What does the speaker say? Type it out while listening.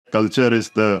Culture is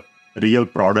the real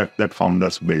product that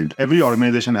founders build. Every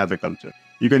organization has a culture.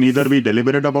 You can either be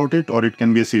deliberate about it or it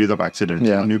can be a series of accidents.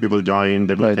 Yeah. New people join,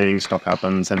 they do things, stuff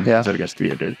happens, and culture gets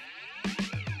created.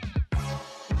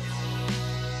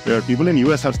 People in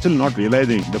US are still not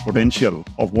realizing the potential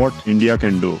of what India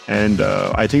can do. And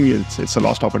I think it's a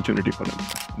lost opportunity for them.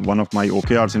 One of my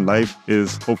OKRs in life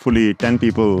is hopefully 10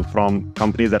 people from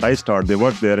companies that I start, they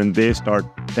work there and they start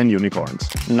 10 unicorns.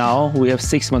 Now we have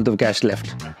 6 months of cash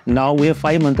left. Now we have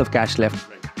 5 months of cash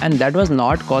left. And that was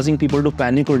not causing people to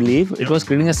panic or leave. It was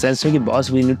creating a sense of, boss,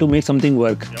 we need to make something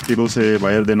work. People say,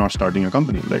 why are they not starting a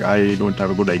company? Like, I don't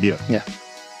have a good idea. Yeah.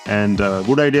 And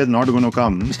good idea is not going to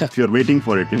come if you're waiting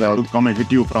for it. It will come and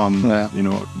hit you from,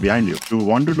 behind you. To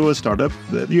want to do a startup,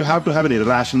 you have to have an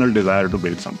irrational desire to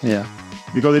build something. Yeah.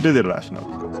 Because it is irrational.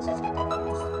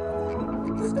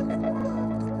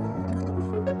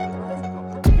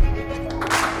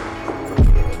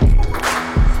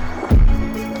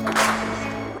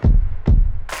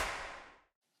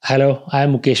 Hello, I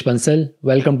am Mukesh Bansal.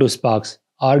 Welcome to SparX.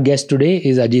 Our guest today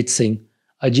is Ajeet Singh.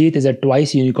 Ajeet is a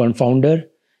twice unicorn founder.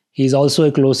 He is also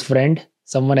a close friend,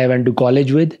 someone I went to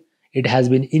college with. It has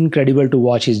been incredible to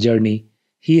watch his journey.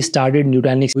 He started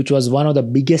Nutanix, which was one of the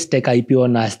biggest tech IPO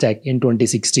on Nasdaq in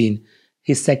 2016.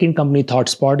 His second company,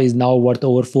 ThoughtSpot, is now worth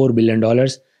over $4 billion.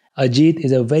 Ajeet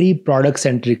is a very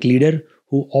product-centric leader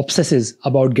who obsesses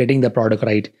about getting the product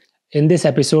right. In this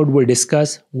episode, we'll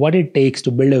discuss what it takes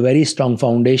to build a very strong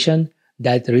foundation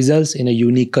that results in a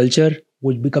unique culture,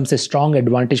 which becomes a strong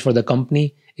advantage for the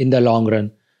company in the long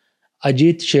run.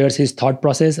 Ajeet shares his thought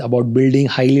process about building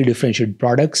highly differentiated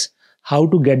products, how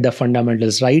to get the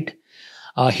fundamentals right.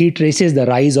 He traces the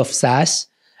rise of SaaS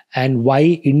and why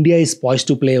India is poised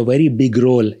to play a very big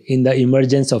role in the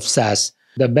emergence of SaaS.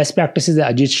 The best practices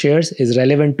that Ajeet shares is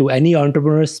relevant to any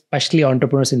entrepreneurs, especially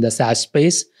entrepreneurs in the SaaS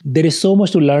space. There is so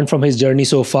much to learn from his journey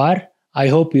so far. I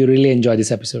hope you really enjoy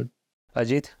this episode.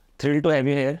 Ajeet, thrilled to have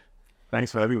you here.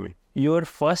 Thanks for having me. Your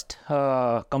first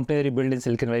company that you built in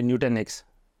Silicon Valley, Nutanix,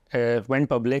 went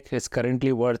public. It's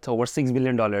currently worth over $6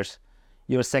 billion.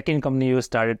 Your second company you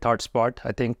started, ThoughtSpot,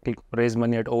 I think raised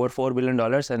money at over $4 billion.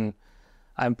 And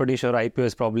I'm pretty sure IPO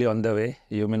is probably on the way.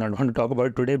 You may not want to talk about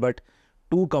it today, but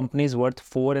two companies worth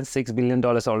 $4 and $6 billion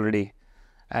already.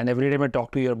 And every time I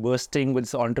talk to you, you're bursting with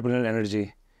this entrepreneurial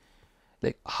energy.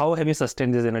 Like, how have you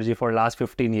sustained this energy for the last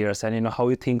 15 years? And how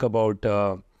you think about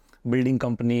building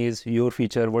companies, your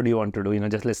future, what do you want to do?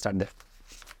 Just let's start there.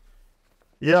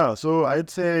 Yeah, so I'd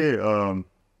say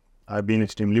I've been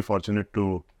extremely fortunate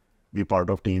to be part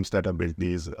of teams that have built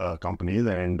these companies.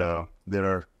 And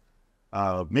there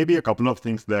are maybe a couple of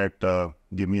things that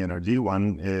give me energy.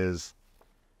 One is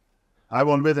I've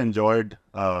always enjoyed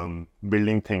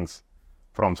building things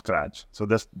from scratch. So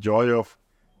this joy of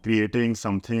creating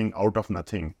something out of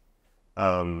nothing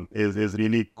is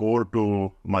really core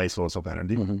to my source of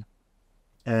energy. Mm-hmm.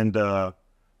 And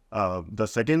the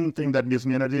second thing that gives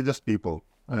me energy is just people.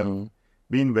 Mm-hmm. I've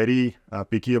been very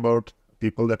picky about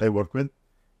people that I work with,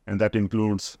 and that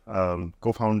includes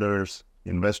co-founders,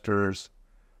 investors,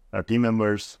 team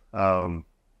members. I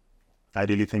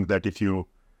really think that if you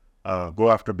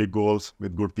go after big goals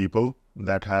with good people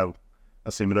that have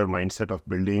a similar mindset of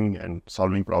building and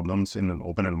solving problems in an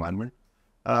open environment,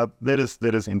 there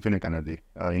is infinite energy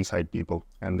inside people,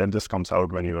 and that just comes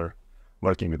out when you're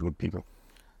working with good people.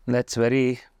 That's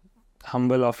very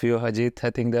humble of you, Ajeet. I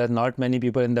think there are not many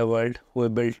people in the world who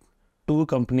have built two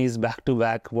companies back to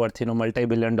back worth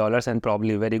multi-billion dollars and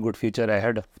probably very good future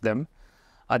ahead of them.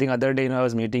 I think other day I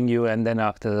was meeting you, and then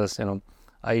after this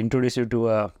I introduced you to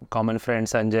a common friend,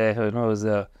 Sanjay, who's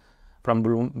from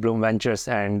Bloom Ventures,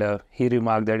 and he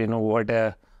remarked that what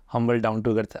a humble,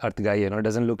 down-to-earth guy.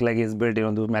 Doesn't look like he's built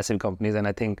those massive companies, and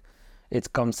I think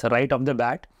it comes right off the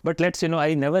bat. But let's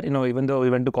I never even though we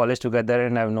went to college together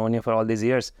and I've known you for all these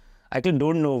years, I actually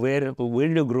don't know where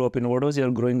did you grow up in? What was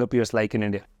your growing up years like in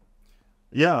India?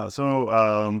 Yeah, so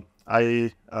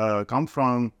I come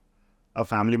from a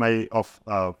family of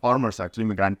farmers. Actually,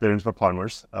 my grandparents were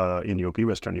farmers in UP,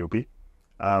 Western UP.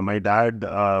 My dad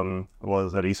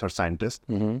was a research scientist.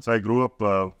 Mm-hmm. So I grew up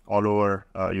all over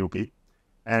UP.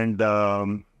 And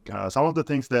some of the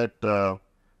things that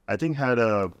I think had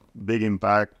a big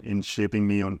impact in shaping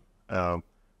me on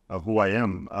who I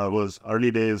am was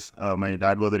early days. My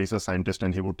dad was a research scientist,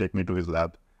 and he would take me to his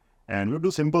lab. And we would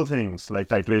do simple things like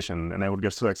titration. And I would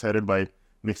get so excited by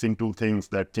mixing two things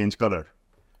that change color.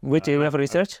 Which area of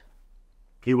research?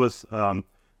 He was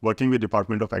working with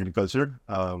Department of Agriculture,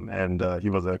 and he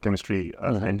was a chemistry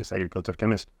scientist, agriculture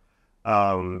chemist.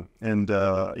 And in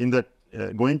that,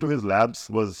 going to his labs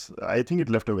was, I think it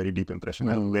left a very deep impression.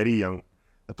 I was very young.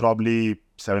 probably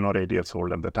 7 or 8 years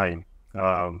old at the time.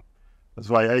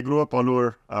 So I grew up all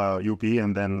over UP,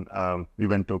 and then we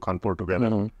went to Kanpur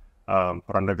together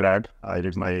for undergrad. I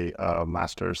did my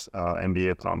master's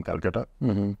MBA from Calcutta.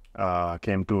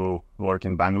 Came to work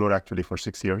in Bangalore actually for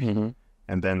 6 years,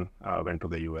 and then went to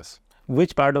the US.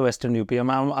 Which part of Western UP?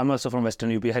 I'm also from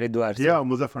Western UP, Haridwar. Yeah,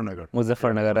 Muzaffarnagar.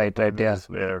 Muzaffarnagar, right, right, yeah. That's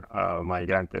where my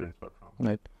grandparents were from.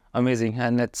 Right, amazing.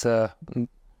 And it's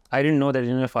I didn't know that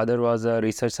your father was a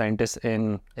research scientist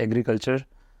in agriculture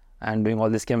and doing all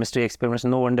this chemistry experiments.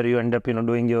 No wonder you end up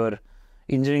doing your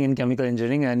engineering in chemical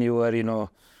engineering, and you were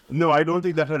No, I don't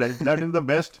think that is the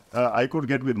best I could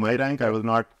get with my rank. I was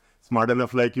not smart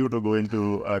enough like you to go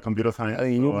into computer science.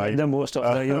 you made the most of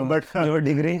the your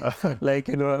degree. Like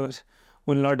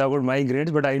will not talk about my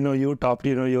grades, but I know you topped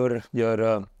your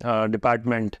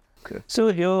department. Okay. So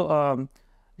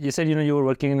you said you were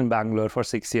working in Bangalore for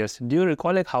 6 years. Do you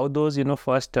recall like how those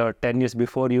first 10 years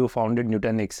before you founded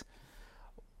Nutanix,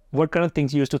 what kind of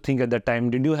things you used to think at that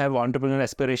time? Did you have entrepreneurial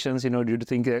aspirations? Did you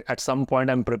think at some point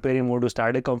I'm preparing more to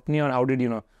start a company, or how did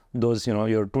those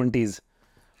your 20s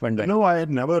went by? No, I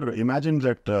had never imagined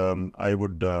that I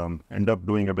would end up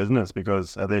doing a business,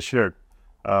 because as I shared,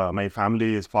 my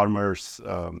family is farmers,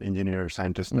 engineers,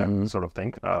 scientists, that sort of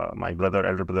thing. My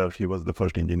elder brother, he was the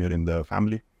first engineer in the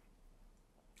family.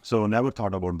 So never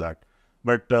thought about that.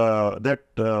 But that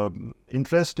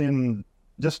interest in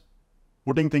just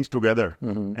putting things together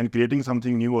and creating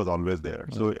something new was always there.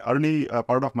 So early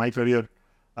part of my career,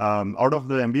 out of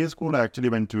the MBA school, I actually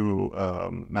went to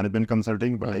management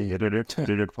consulting, but I hated it.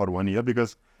 Did it for 1 year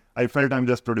because I felt I'm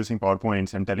just producing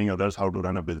PowerPoints and telling others how to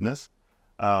run a business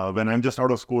when I'm just out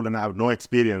of school and I have no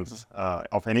experience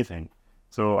of anything.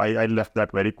 So I left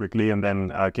that very quickly, and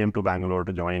then came to Bangalore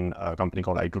to join a company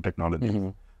called I2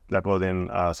 Technologies. That was in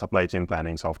supply chain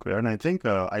planning software. And I think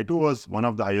I2 was one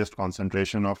of the highest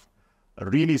concentration of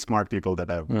really smart people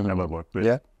that I've ever worked with.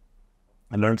 Yeah.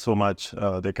 I learned so much.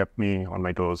 They kept me on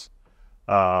my toes.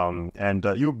 And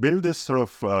you build this sort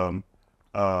of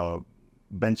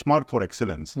benchmark for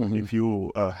excellence if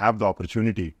you have the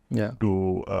opportunity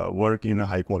to work in a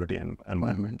high quality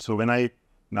environment. So when I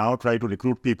now try to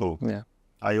recruit people,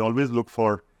 I always look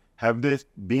for, have they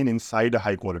been inside a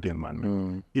high quality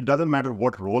environment? It doesn't matter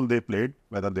what role they played,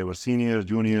 whether they were senior,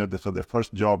 junior, this was their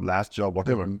first job, last job,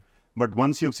 whatever. But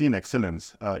once you've seen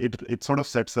excellence, it sort of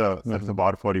sets a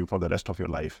bar for you for the rest of your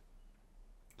life.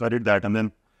 So I did that. And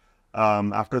then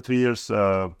after 3 years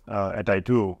at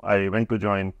I2, I went to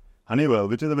join Honeywell,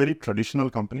 which is a very traditional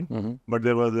company. But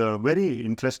there was a very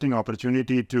interesting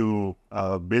opportunity to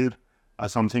build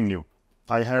something new.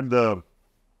 I had the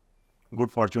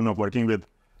good fortune of working with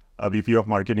a VP of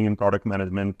marketing and product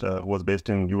management who was based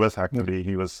in US actually.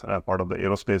 He was part of the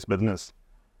aerospace business.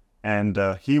 And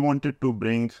he wanted to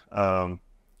bring, I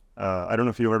don't know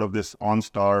if you heard of this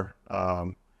OnStar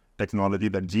technology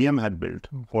that GM had built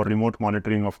for remote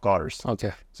monitoring of cars.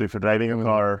 Okay. So if you're driving a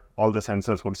car, all the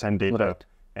sensors would send data,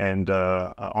 and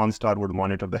OnStar would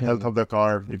monitor the health of the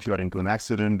car. If you are into an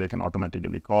accident, they can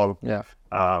automatically call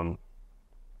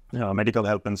medical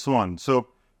help and so on. So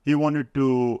he wanted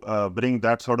to bring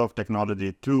that sort of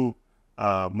technology to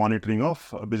monitoring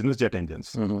of business jet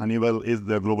engines. Honeywell is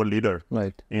the global leader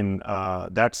in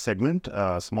that segment,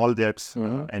 small jets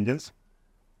engines.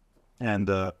 And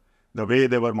the way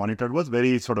they were monitored was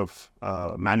very sort of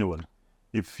manual.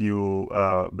 If you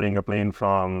bring a plane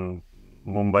from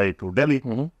Mumbai to Delhi,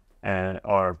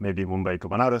 or maybe Mumbai to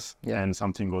Banaras, and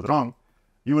something goes wrong,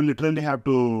 you will literally have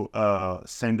to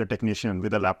send a technician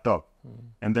with a laptop,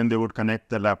 and then they would connect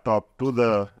the laptop to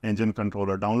the engine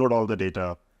controller, download all the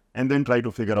data, and then try to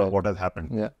figure out what has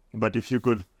happened. But if you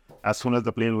could, as soon as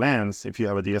the plane lands, if you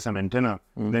have a GSM antenna,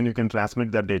 then you can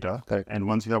transmit that data. And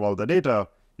once you have all the data,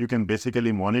 you can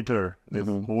basically monitor this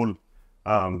whole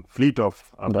fleet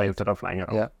of planes that are flying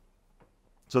around.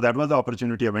 So that was the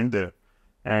opportunity. I went there,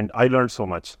 and I learned so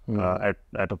much at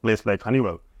a place like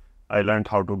Honeywell. I learned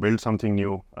how to build something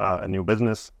new, a new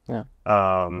business. We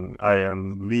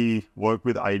work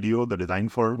with IDEO, the design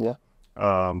firm,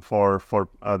 for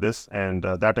this, and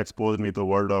that exposed me to the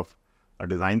world of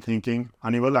design thinking.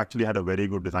 Honeywell actually had a very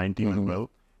good design team as well,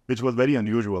 which was very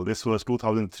unusual. This was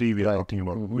 2003 we are talking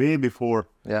about, way before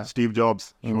Steve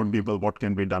Jobs showed people what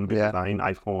can be done with design,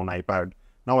 iPhone, iPad.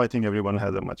 Now I think everyone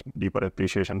has a much deeper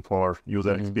appreciation for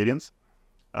user experience.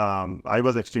 I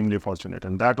was extremely fortunate,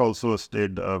 and that also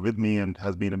stayed with me and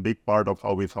has been a big part of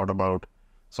how we thought about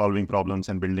solving problems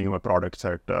and building our products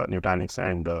at Nutanix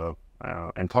and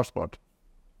ThoughtSpot.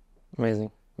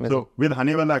 Amazing. So with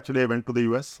Honeywell, actually, I went to the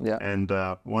US, and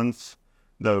once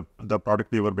the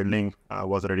product we were building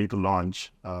was ready to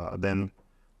launch, then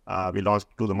we launched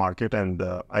to the market, and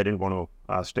I didn't want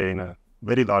to stay in a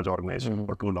very large organization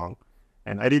for too long.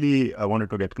 And I really wanted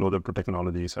to get closer to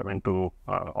technology. So I went to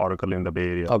Oracle in the Bay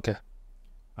Area. Okay.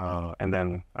 And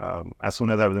then as soon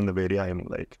as I was in the Bay Area, I'm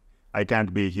like, I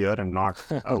can't be here and not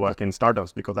work in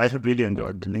startups, because I have really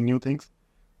enjoyed building new things.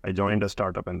 I joined a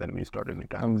startup and then we started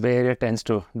Nutanix. Bay Area tends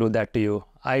to do that to you.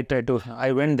 I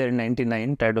went there in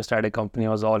 99, tried to start a company. I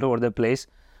was all over the place.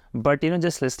 But,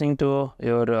 just listening to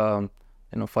your,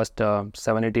 first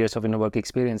 7-8 years of work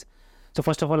experience. So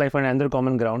first of all, I found another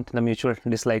common ground, the mutual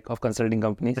dislike of consulting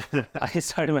companies. I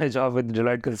started my job with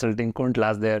Deloitte Consulting, couldn't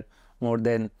last there more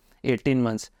than 18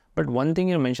 months. But one thing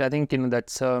you mentioned, I think,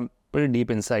 that's a pretty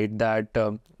deep insight, that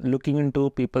looking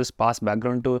into people's past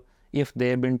background to if they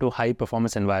have been to high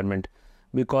performance environment,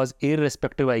 because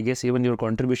irrespective, I guess, even your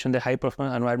contribution, the high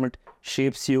performance environment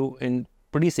shapes you in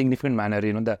pretty significant manner,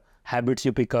 the habits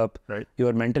you pick up, Right.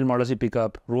 your mental models you pick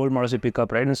up, role models you pick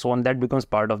up, right? And so on, that becomes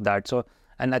part of that. So,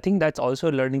 and I think that's also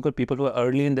learning for people who are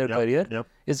early in their career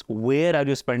is where are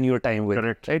you spending your time with,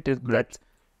 Correct. right? Correct.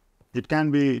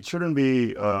 It shouldn't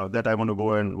be that I want to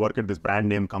go and work at this brand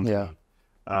name company.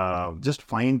 Just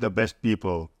find the best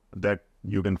people that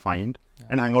you can find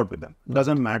and hang out with them.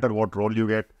 Doesn't matter what role you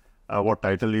get, what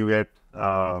title you get,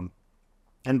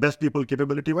 and best people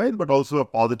capability-wise, but also a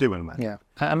positive environment. Yeah,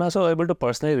 I'm also able to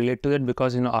personally relate to it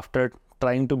because, after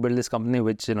trying to build this company,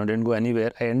 which, didn't go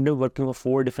anywhere, I ended up working for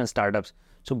 4 different startups.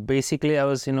 So basically I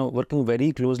was, working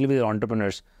very closely with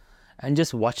entrepreneurs and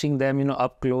just watching them,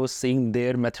 up close, seeing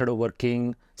their method of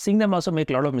working, seeing them also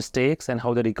make a lot of mistakes and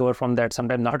how they recover from that,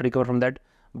 sometimes not recover from that.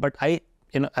 But I,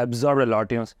 absorbed a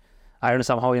lot, I don't know,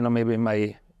 somehow, maybe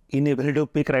my inability to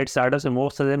pick right startups, and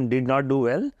most of them did not do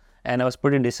well. And I was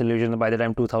pretty disillusioned by the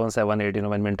time 2007-8,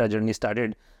 when Mentor journey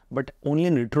started. But only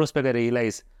in retrospect, I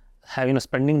realized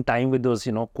spending time with those,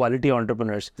 quality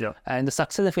entrepreneurs. Yeah. And the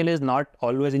success, I feel, is not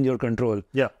always in your control.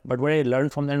 Yeah. But what I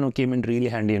learned from them came in really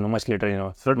handy, much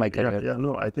later, my career. Yeah,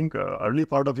 no, I think early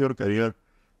part of your career,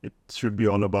 it should be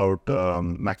all about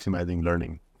maximizing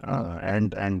learning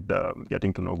and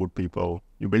getting to know good people.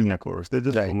 You build networks. There's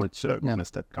just so much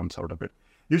goodness that comes out of it.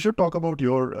 You should talk about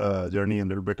your journey a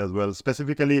little bit as well.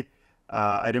 Specifically,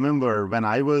 I remember when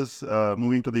I was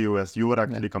moving to the US, you were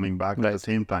actually coming back at the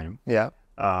same time. Yeah.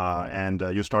 And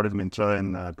you started Mintra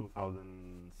in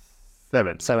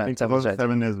 2007.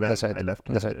 2007 is when I left.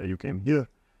 You came here.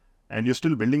 And you're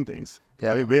still building things.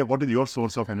 Yeah. What is your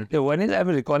source of energy? Yeah, one is I'm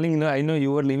recalling, I know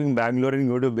you were leaving Bangalore and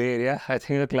go to Bay Area. I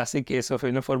think a classic case of,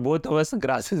 for both of us,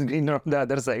 grass is greener on the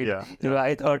other side. Yeah.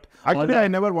 I thought... Actually, I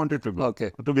never wanted to go,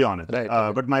 Okay. to be honest. Right.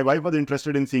 But my wife was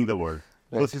interested in seeing the world.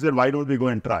 So she said, why don't we go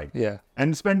and try? Yeah.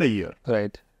 And spend a year.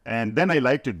 Right. And then I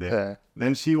liked it there. Yeah.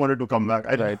 Then she wanted to come back.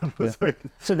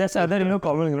 So that's another,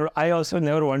 common, I also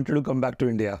never wanted to come back to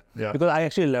India. Yeah. Because I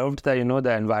actually loved the,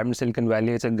 the environment, Silicon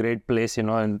Valley. It's a great place,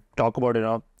 and talk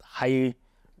about, high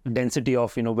density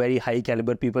of, very high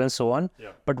caliber people and so on. Yeah.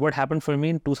 But what happened for me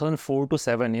in 2004 to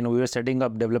 7, we were setting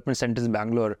up development centers in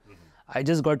Bangalore. I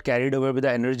just got carried over with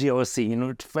the energy I was seeing.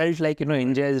 It felt like,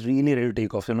 India is really ready to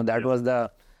take off. That was the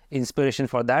inspiration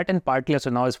for that. And partly also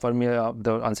now is for me,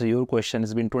 the answer to your question,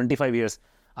 it's been 25 years.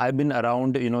 I've been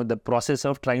around, the process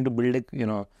of trying to build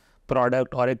a,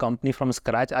 product or a company from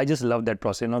scratch. I just love that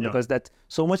process, because that's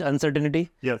so much uncertainty.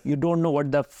 Yes. You don't know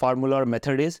what the formula or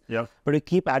method is, Yeah. but you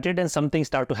keep at it and something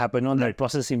start to happen. That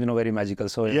process seems, very magical.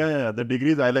 So Yeah. The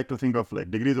degrees, I like to think of like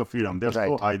degrees of freedom. They're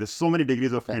so high. There's so many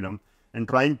degrees of freedom. And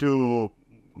trying to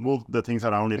move the things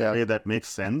around in a way that makes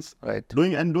sense. Right.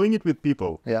 Doing it with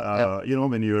people. Yeah.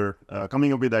 When you're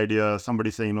coming up with ideas,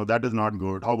 somebody saying, that is not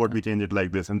good. How about we change it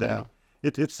like this? And then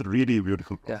it's really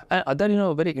beautiful. Yeah. And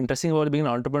other, very interesting about being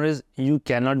an entrepreneur is you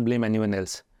cannot blame anyone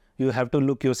else. You have to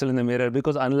look yourself in the mirror,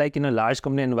 because unlike in a large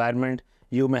company environment,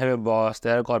 you may have a boss,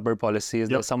 there are corporate policies,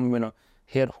 there's some,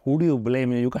 here, who do you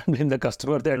blame? You can't blame the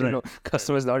customer that,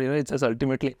 customer is not, it's just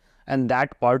ultimately, and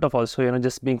that part of also,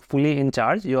 just being fully in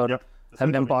charge, your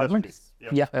empowerment.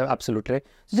 Yeah, absolutely.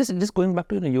 So just going back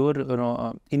to your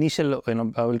initial,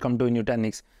 I will come to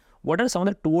Nutanix. What are some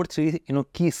of the 2 or 3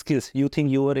 key skills you think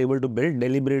you were able to build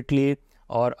deliberately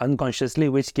or unconsciously,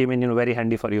 which came in very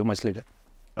handy for you much later?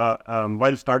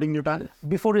 While starting Nutanix?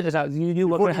 Before you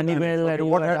work at Honeywell,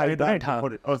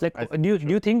 do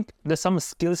you think there's some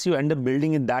skills you end up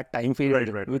building in that time period?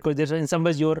 Right. Because there's in some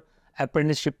ways your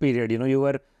apprenticeship period.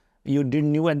 You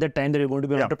didn't knew at that time that you're going to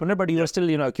be an entrepreneur, but you were still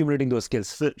accumulating those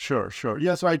skills. Sure.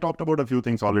 Yeah, so I talked about a few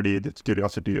things already. It's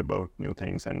curiosity about new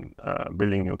things, and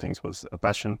building new things was a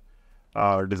passion.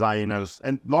 Designers,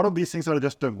 and a lot of these things are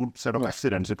just a good set of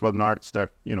accidents. It was not that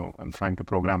I'm trying to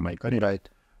program my career. Right.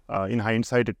 In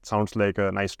hindsight, it sounds like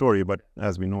a nice story, but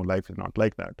as we know, life is not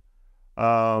like that.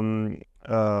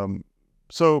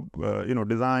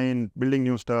 Design, building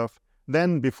new stuff.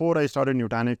 Then before I started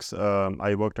Nutanix,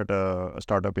 I worked at a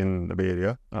startup in the Bay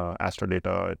Area, Astra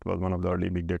Data. It was one of the early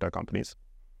big data companies.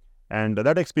 And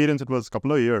that experience, it was a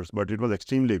couple of years, but it was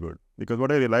extremely good because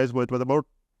what I realized was it was about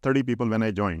 30 people when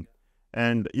I joined.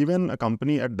 And even a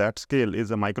company at that scale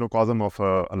is a microcosm of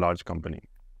a large company,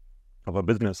 of a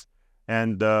business.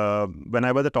 And when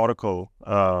I was at Oracle,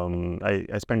 I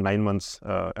spent 9 months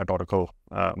at Oracle,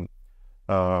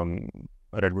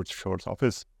 Redwood Shores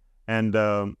office. And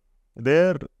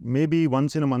there, maybe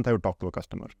once in a month, I would talk to a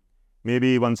customer.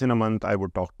 Maybe once in a month, I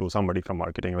would talk to somebody from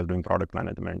marketing. I was doing product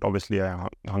management. Obviously, I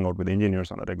hung out with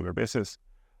engineers on a regular basis.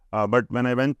 But when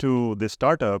I went to this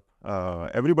startup,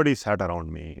 everybody sat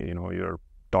around me. You're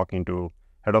talking to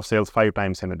head of sales 5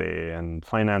 times in a day, and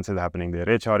finance is happening there,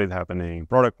 HR is happening,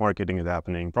 product marketing is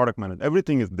happening, product management,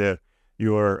 everything is there.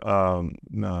 You're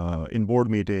in board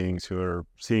meetings, you're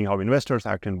seeing how investors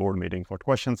act in board meetings, what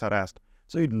questions are asked.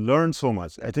 So you learn so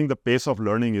much. I think the pace of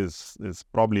learning is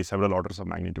probably several orders of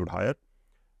magnitude higher.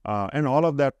 And all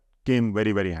of that came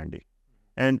very, very handy.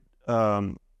 And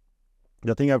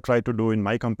the thing I've tried to do in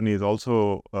my company is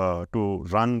also to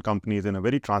run companies in a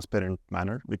very transparent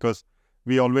manner, because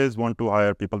we always want to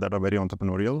hire people that are very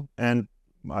entrepreneurial. And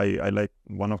I like,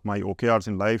 one of my OKRs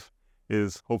in life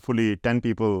is hopefully 10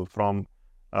 people from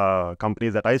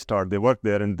companies that I start, they work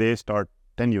there and they start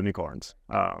 10 unicorns.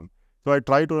 So I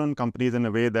try to run companies in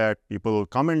a way that people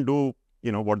come and do,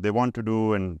 what they want to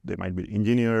do, and they might be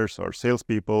engineers or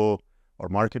salespeople or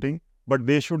marketing, but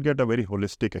they should get a very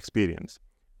holistic experience.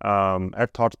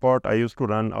 At ThoughtSpot, I used to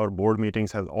run our board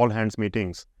meetings as all hands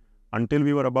meetings until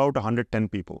we were about 110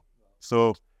 people.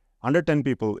 So 110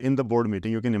 people in the board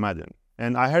meeting, you can imagine.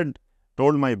 And I had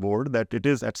told my board that it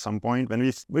is at some point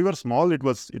when we were small, it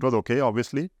was okay,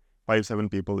 obviously,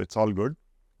 5-7 people, it's all good.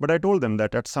 But I told them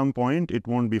that at some point it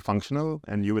won't be functional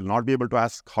and you will not be able to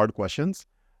ask hard questions.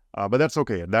 But that's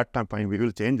okay. At that time point, we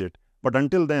will change it. But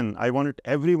until then, I wanted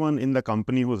everyone in the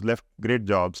company who's left great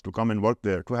jobs to come and work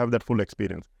there, to have that full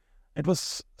experience. It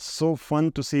was so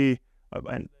fun to see,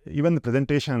 and even the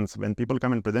presentations, when people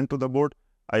come and present to the board,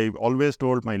 I always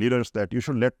told my leaders that you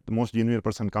should let the most junior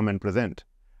person come and present.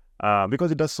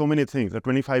 Because it does so many things. A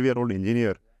 25-year-old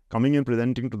engineer coming and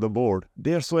presenting to the board,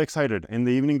 they are so excited. In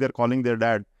the evening, they're calling their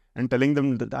dad and telling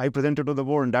them that I presented to the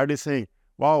board, and dad is saying,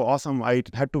 wow, awesome, I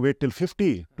had to wait till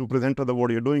 50 to present to the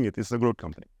board, you're doing it, it's a growth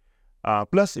company.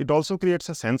 Plus, it also creates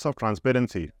a sense of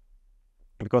transparency,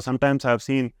 because sometimes I've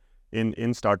seen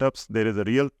in startups, there is a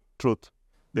real truth.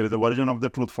 There is a version of the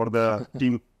truth for the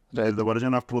team. There is a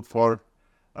version of truth for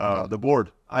the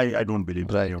board. I don't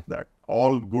believe any of that.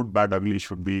 All good, bad, ugly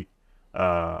should be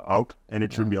out, and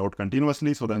it should be out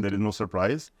continuously, so then there is no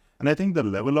surprise. And I think the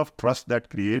level of trust that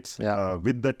creates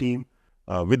with the team,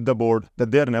 with the board, that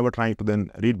they are never trying to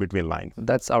then read between lines.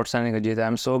 That's outstanding, Ajeet.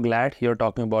 I'm so glad you're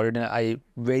talking about it. And I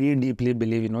very deeply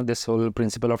believe, this whole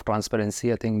principle of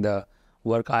transparency. I think the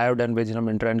work I have done with,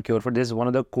 Mintra and Cure for this is one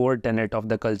of the core tenet of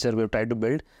the culture we've tried to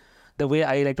build. The way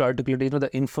I like to articulate,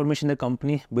 the information in the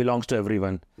company belongs to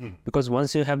everyone. Because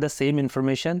once you have the same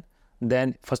information,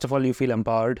 then first of all, you feel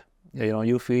empowered.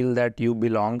 You feel that you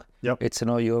belong. It's,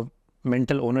 your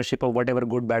mental ownership of whatever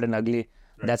good, bad and ugly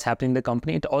that's happening in the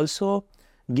company. It also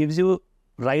gives you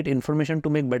right information to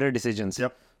make better decisions.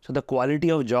 So the quality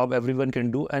of job everyone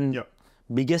can do. And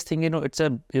biggest thing, it's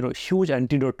a huge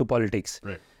antidote to politics.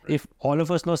 If all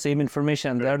of us know same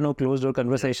information, there are no closed door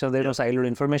conversations, there are no siloed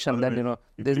information, then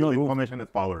there's no room. Information is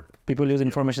power. People use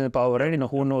information as power, right?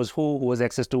 Who knows who has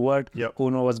access to what, who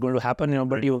knows what's going to happen,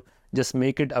 but you just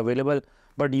make it available.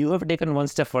 But you have taken one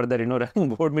step further, running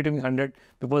board meeting 100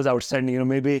 people is outstanding.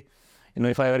 Maybe,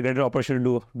 if I ever get an opportunity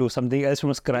to do something else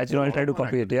from scratch, I'll try to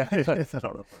copy it.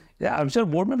 Yeah, I'm sure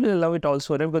board members will love it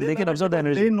also, right? Because they can observe the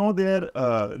energy. They know they're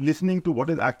listening to what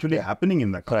is actually happening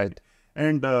in the company.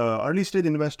 And early stage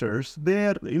investors,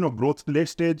 they're, growth, late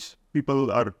stage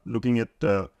people are looking at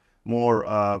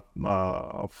more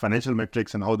financial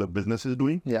metrics and how the business is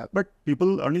doing. But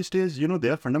people early stage, they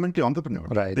are fundamentally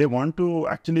entrepreneurs. They want to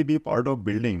actually be part of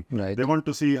building. They want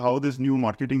to see how this new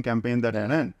marketing campaign that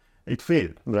ran, it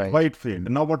failed. Why it failed?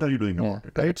 And now what are you doing about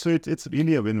it? Right? So it's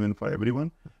really a win-win for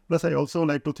everyone. Plus, I also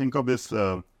like to think of this,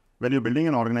 when you're building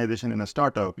an organization in a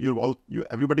startup,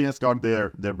 everybody has got their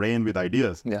brain with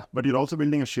ideas, but you're also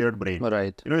building a shared brain.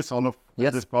 It's all of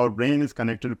this. Our brain is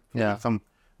connected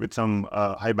with some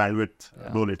high bandwidth,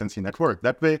 low latency network.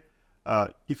 That way,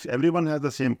 if everyone has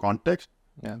the same context,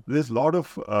 there's a lot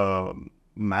of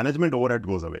management overhead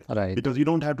goes away. Because you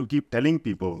don't have to keep telling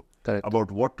people Correct.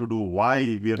 about what to do,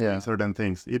 why we are Yeah. doing certain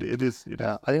things. It is.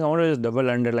 Yeah, I think I want to just double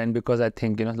underline, because I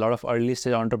think, a lot of early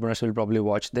stage entrepreneurs will probably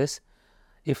watch this.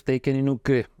 If they can,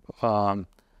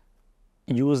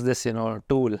 use this,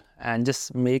 tool and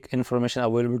just make information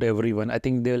available to everyone, I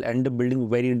think they'll end up building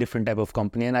very different type of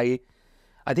company. And I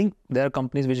think there are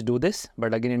companies which do this,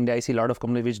 but again, in India, I see a lot of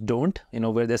companies which don't,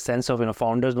 where there's sense of,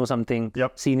 founders know something,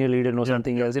 Yep. senior leader know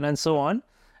something else, and so on.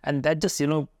 And that just,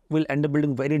 will end up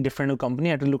building very different company.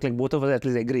 It will look like both of us at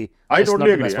least agree. I That's totally not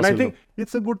the agree. best And I possible think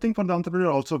it's a good thing for the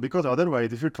entrepreneur also, because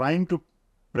otherwise, if you're trying to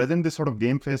present this sort of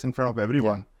game face in front of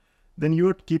everyone, then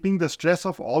you're keeping the stress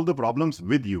of all the problems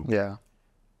with you. Yeah.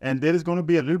 And there is going to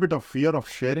be a little bit of fear of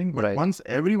sharing. But Right. once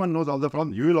everyone knows all the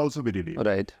problems, you will also be relieved.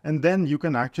 Right. And then you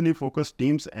can actually focus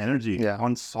team's energy Yeah.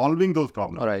 on solving those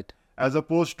problems. Right. As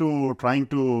opposed to trying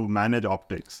to manage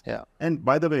optics. Yeah. And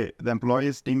by the way, the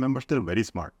employees, team members, they're very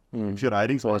smart. If you're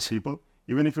hiring smart people,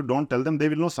 even if you don't tell them, they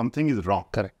will know something is wrong.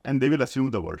 Correct. And they will assume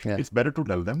the worst. Yeah. It's better to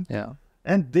tell them. Yeah.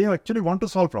 And they actually want to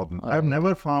solve problems. I've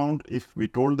never found, if we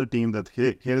told the team that,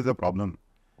 hey, here is a problem,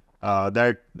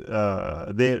 that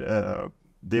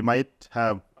they might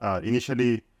have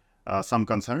initially some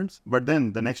concerns, but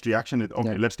then the next reaction is,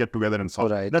 okay, let's get together and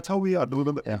solve. Right. That's how we are doing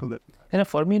the people that. And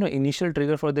for me, initial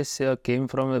trigger for this came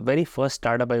from the very first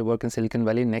startup I worked in Silicon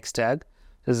Valley, Nextag.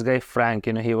 This guy, Frank,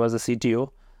 he was the CTO.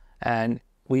 And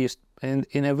we used, in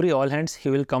every all hands, he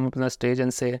will come up on the stage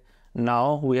and say,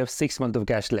 now we have 6 months of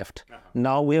cash left.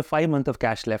 Now we have 5 months of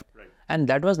cash left. And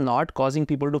that was not causing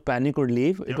people to panic or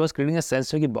leave. It was creating a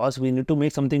sense of, boss, we need to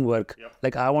make something work.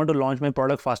 Like, I want to launch my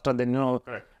product faster than,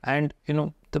 and,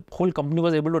 the whole company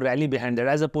was able to rally behind that,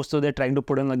 as opposed to they're trying to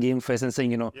put on a game face and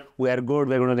saying, we are good,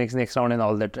 we're going to next round and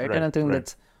all that, right? And I think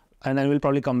that's, and then we'll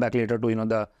probably come back later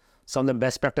to, some of the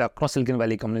best practice across Silicon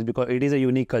Valley companies, because it is a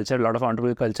unique culture. A lot of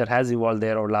entrepreneurial culture has evolved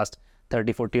there over the last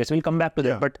 30, 40 years. We'll come back to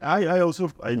that. But I also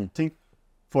think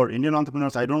for Indian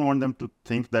entrepreneurs, I don't want them to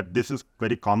think that this is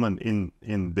very common in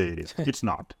the area. It's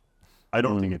not. I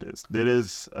don't think it is. There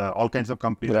is all kinds of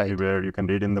companies everywhere. You can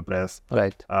read in the press.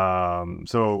 Right.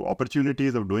 So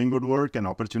opportunities of doing good work and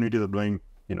opportunities of doing,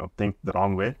 think the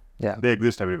wrong way. Yeah. They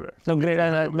exist everywhere. So great,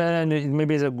 and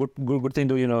maybe it's a good thing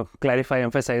to clarify,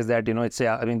 emphasize that it's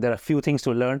there are a few things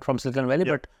to learn from Silicon Valley,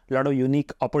 but a lot of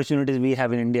unique opportunities we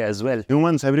have in India as well.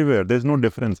 Humans everywhere. There's no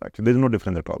difference actually. There's no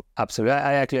difference at all. Absolutely,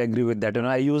 I actually agree with that.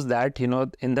 I use that in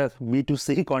the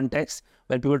B2C context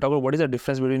when people talk about what is the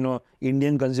difference between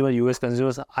Indian consumer, US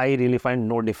consumers. I really find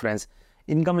no difference.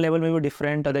 Income level may be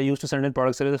different, or they're used to certain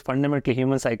products. So it's fundamentally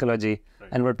human psychology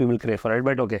and what people crave for, right?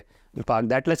 But okay, we park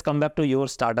that. Let's come back to your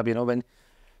startup.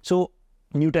 So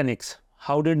Nutanix,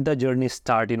 how did the journey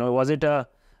start? Was it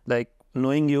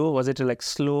knowing you? Was it a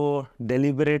slow,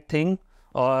 deliberate thing,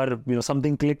 or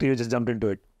something clicked? You just jumped into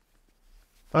it.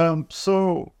 I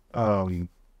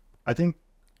think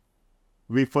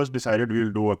we first decided we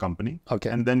will do a company,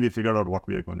 and then we figured out what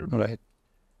we are going to do. Right.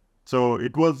 So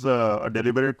it was a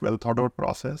deliberate, well thought out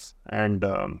process, and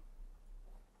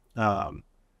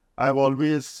I've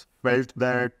always felt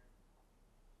that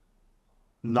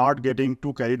not getting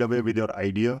too carried away with your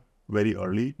idea very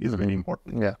early is very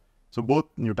important. Yeah. So both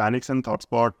Nutanix and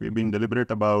ThoughtSpot, we've been deliberate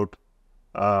about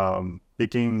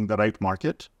picking the right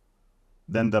market,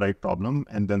 then the right problem,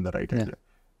 and then the right idea.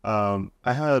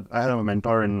 I had a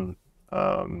mentor in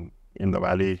the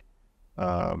Valley.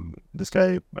 This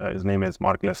guy, his name is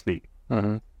Mark Leslie.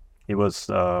 He was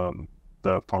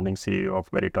the founding CEO of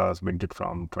Veritas, built it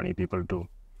from 20 people to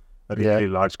a really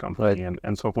large company,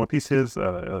 and so forth. He says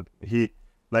he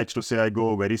likes to say, I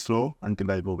go very slow until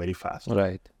I go very fast.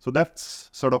 Right. So that's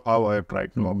sort of how I've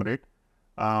tried to operate,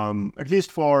 at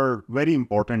least for very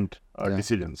important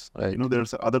decisions. Right.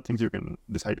 There's other things you can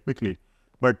decide quickly.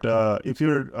 But if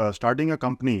you're starting a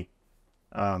company,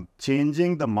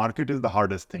 changing the market is the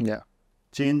hardest thing. Yeah.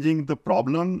 Changing the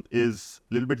problem is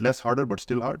a little bit less harder, but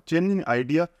still hard. Changing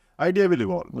idea will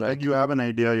evolve. Right. Like you have an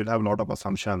idea, you'll have a lot of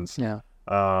assumptions. Yeah.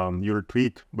 You'll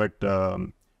tweak, but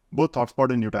both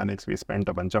ThoughtSpot and Nutanix, we spent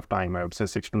a bunch of time, I would say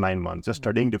 6 to 9 months, just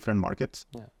studying different markets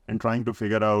and trying to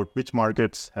figure out which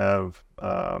markets have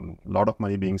a lot of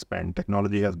money being spent.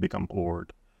 Technology has become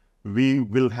old. We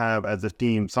will have, as a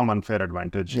team, some unfair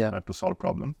advantage to solve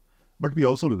problem. But we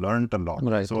also learned a lot.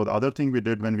 Right. So the other thing we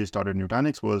did when we started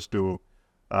Nutanix was to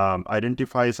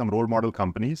identify some role model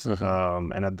companies.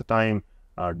 And at the time,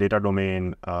 Data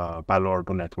Domain, Palo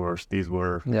Alto Networks, these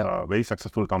were very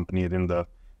successful companies in the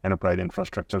enterprise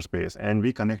infrastructure space. And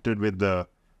we connected with the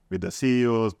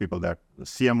CEOs, people that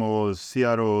CMOs,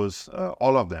 CROs,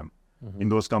 all of them in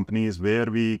those companies where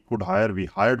we could hire. We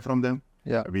hired from them.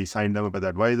 Yeah. We signed them up as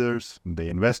advisors. They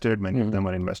invested. Many of them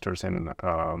are investors in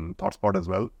ThoughtSpot as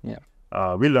well.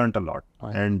 Yeah. We learned a lot.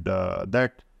 Right. And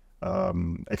that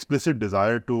explicit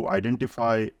desire to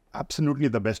identify absolutely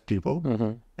the best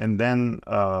people and then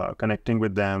connecting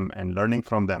with them and learning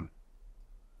from them.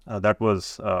 That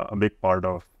was a big part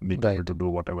of being able to do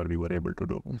whatever we were able to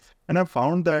do. And I've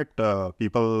found that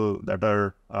people that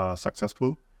are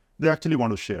successful, they actually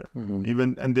want to share,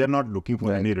 and they're not looking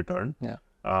for any return. Yeah.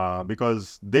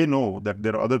 Because they know that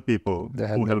there are other people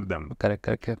who help them. Correct.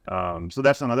 So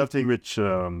that's another thing which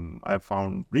I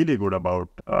found really good about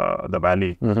the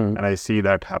Valley, and I see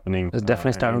that happening. It's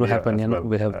definitely starting to happen. You know,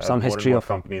 we have some history of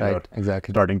companies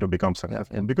exactly starting to become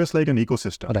successful because like an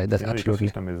ecosystem. Right, that's absolutely.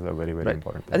 Ecosystem is a very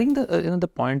important thing. I think the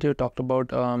point you talked about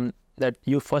that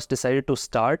you first decided to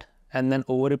start and then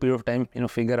over a period of time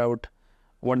figure out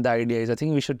what the idea is. I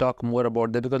think we should talk more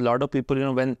about that because a lot of people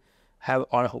who have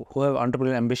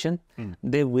entrepreneurial ambition,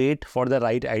 they wait for the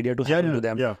right idea to happen to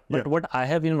them. But what I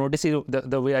have noticed is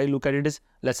the way I look at it is,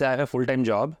 let's say I have a full-time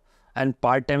job and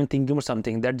part-time thinking about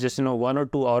something that just 1 or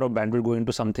 2 hour of bandwidth going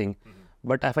to something.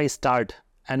 But if I start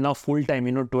and now full-time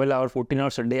 12 hours, 14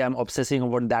 hours a day, I'm obsessing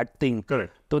about that thing.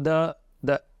 Correct. So the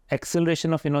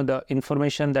acceleration of the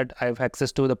information that I have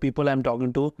access to, the people I'm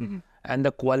talking to, and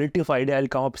the quality of idea I'll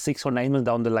come up 6 or 9 months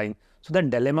down the line. So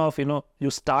that dilemma of you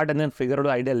start and then figure out the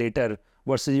idea later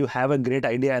versus you have a great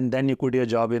idea and then you quit your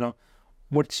job.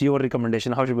 What's your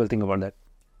recommendation? How should people think about that?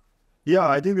 Yeah,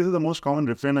 I think this is the most common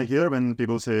refrain I hear when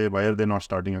people say, why are they not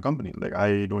starting a company? Like,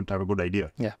 I don't have a good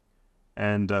idea. Yeah.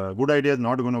 And good idea is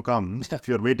not going to come if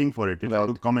you're waiting for it. It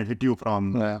will come and hit you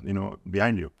from,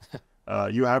 behind you.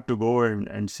 You have to go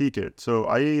and seek it. So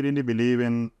I really believe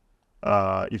in,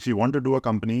 if you want to do a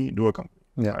company, do a company.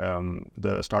 Yeah.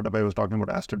 The startup I was talking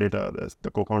about, Astrodata,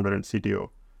 the co-founder and CTO,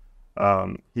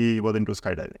 he was into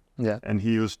skydiving. Yeah. And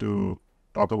he used to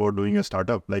talk about doing a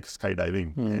startup like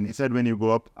skydiving. And he said, when you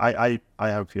go up, I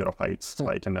have fear of heights, so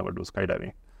I can never do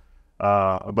skydiving.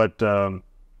 But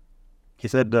he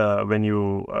said, when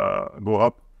you go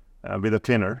up with a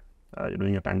trainer, you're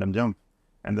doing a tandem jump,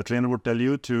 and the trainer would tell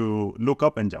you to look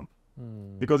up and jump.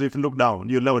 Because if you look down,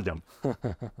 you'll never jump.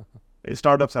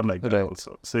 Startups are like that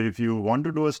also. So if you want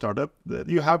to do a startup,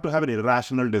 you have to have an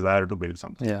irrational desire to build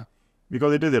something. Yeah.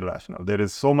 Because it is irrational. There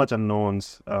is so much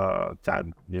unknowns,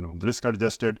 risk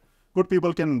adjusted. Good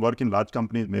people can work in large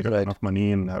companies, make a ton of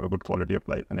money and have a good quality of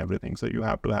life and everything. So you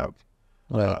have to have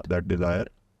that desire.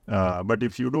 But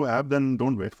if you do have, then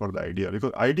don't wait for the idea.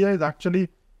 Because idea is actually,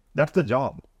 that's the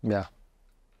job. Yeah.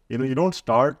 You don't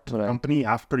start a company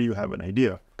after you have an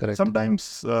idea. Correct.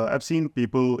 Sometimes I've seen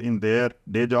people in their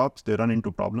day jobs, they run into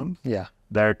problems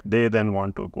that they then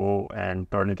want to go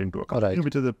and turn it into a company,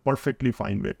 which is a perfectly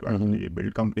fine way to actually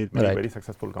build companies. Many very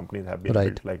successful companies have been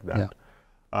built like that.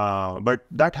 Yeah. But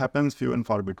that happens few and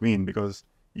far between because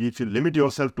if you limit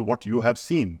yourself to what you have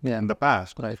seen in the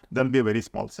past, there'll be a very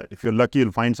small set. If you're lucky,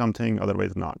 you'll find something,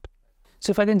 otherwise not.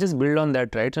 So if I can just build on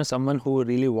that, someone who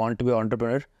really want to be an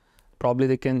entrepreneur, probably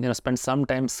they can spend some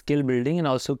time skill building and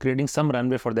also creating some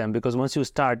runway for them, because once you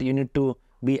start, you need to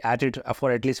be at it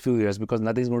for at least few years because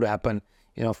nothing's going to happen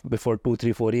before 2,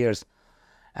 3, 4 years.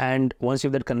 And once you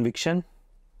have that conviction,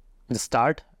 just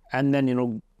start and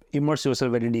then immerse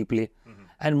yourself very deeply.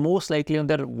 And most likely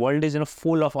the world is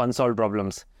full of unsolved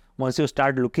problems. Once you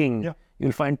start looking,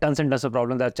 you'll find tons and tons of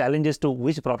problems. There are challenges to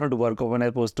which problem to work on, as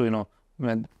opposed to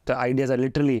when the ideas are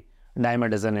literally dime a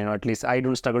dozen. At least I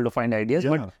don't struggle to find ideas,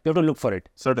 but you have to look for it.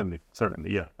 Certainly.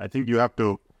 Yeah, I think you have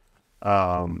to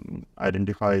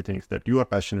identify things that you are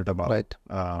passionate about,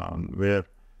 where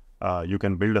you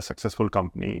can build a successful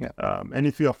company. And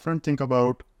if you upfront think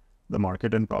about the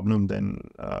market and problem, then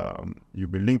you're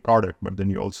building product, but then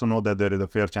you also know that there is a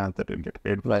fair chance that you'll get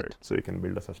paid for it, so you can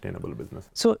build a sustainable business.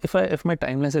 So if my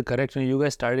timelines are correct, you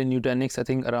guys started in Nutanix, I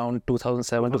think around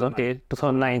 2007, 2008,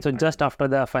 2009. So just after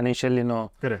the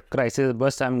financial crisis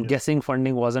burst, I'm guessing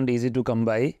funding wasn't easy to come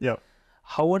by. Yeah.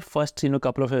 How were first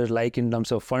couple of years like in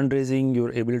terms of fundraising? You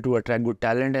were able to attract good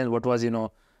talent, and what was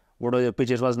what was your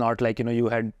pitch? It was not like you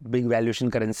had big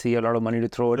valuation currency, a lot of money to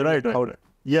throw. Right.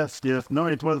 Yes. No,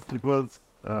 it was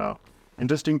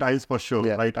interesting times for sure.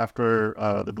 Right after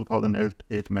the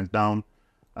 2008 meltdown,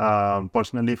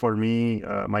 personally for me,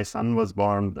 my son was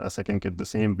born, a second kid, the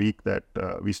same week that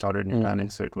we started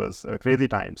Nutanix. So it was crazy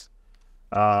times.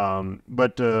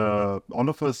 But all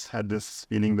of us had this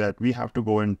feeling that we have to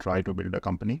go and try to build a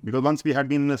company, because once we had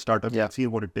been in a startup, we see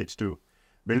what it takes to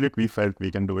build it. We felt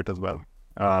we can do it as well.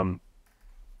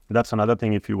 That's another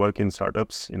thing. If you work in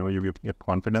startups, you get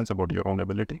confidence about your own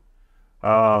ability.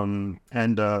 And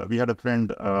we had a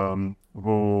friend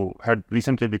who had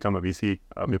recently become a VC,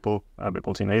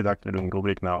 Bipul Singh is actually doing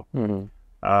Rubrik now.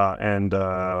 And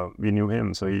we knew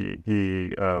him, so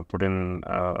he put in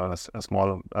a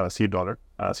small seed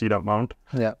amount.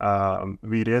 Yeah.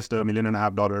 We raised $1.5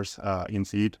 million in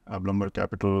seed. Bloomberg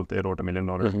Capital, they wrote $1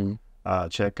 million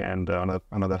check, and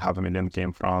another $500,000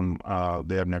 came from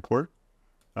their network.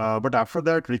 But after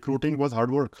that, recruiting was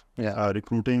hard work.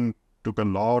 Recruiting took a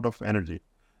lot of energy.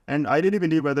 And I really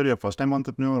believe whether you're a first-time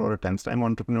entrepreneur or a 10th-time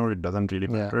entrepreneur, it doesn't really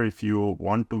matter. If you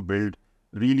want to build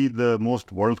really the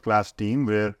most world-class team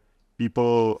where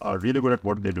people are really good at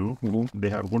what they do, they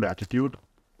have good attitude,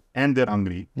 and they're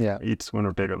hungry, it's going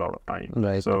to take a lot of time.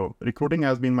 Right. So recruiting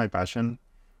has been my passion.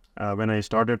 When I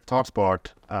started ThoughtSpot,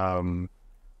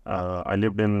 I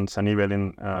lived in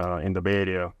Sunnyvale in the Bay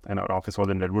Area, and our office was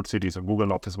in Redwood City, so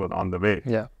Google office was on the way.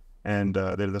 And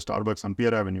there is a Starbucks on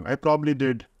Pierre Avenue. I probably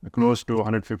did close to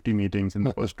 150 meetings in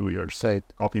the first 2 years.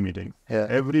 Coffee meetings.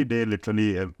 Every day,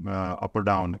 literally up or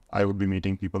down, I would be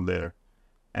meeting people there.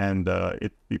 And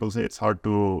people say it's hard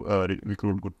to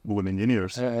recruit good Google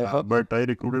engineers. But I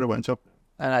recruited a bunch of.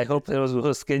 And I hope there was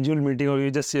a scheduled meeting, or you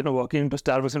just walking into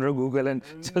Starbucks and Google and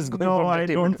just going. No, I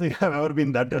don't think I've ever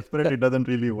been that desperate. It doesn't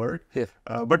really work.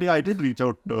 But I did reach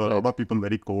out to a lot of people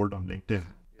very cold on LinkedIn.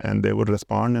 And they would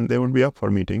respond, and they would be up for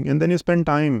meeting. And then you spend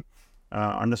time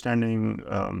understanding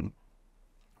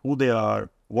who they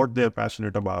are, what they're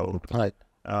passionate about.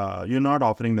 You're not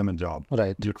offering them a job.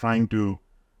 You're trying to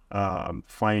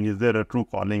find, is there a true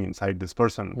calling inside this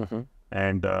person?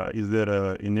 And is there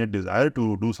an innate desire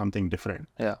to do something different?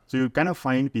 So you kind of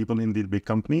find people in these big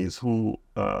companies who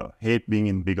hate being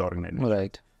in big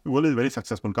organizations. Google is a very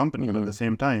successful company, but at the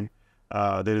same time,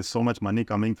 there is so much money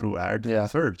coming through ads and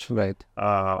search that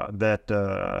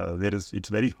it's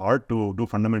very hard to do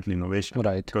fundamental innovation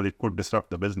because it could disrupt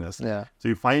the business. So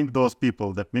you find those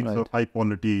people, that mix of high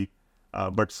quality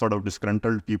but sort of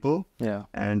disgruntled people,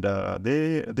 and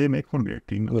they make for great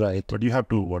team. But you have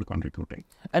to work on recruiting.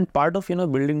 And part of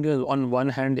building, on one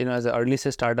hand, as an early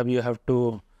stage startup, you have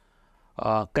to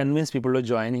convince people to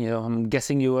join. I'm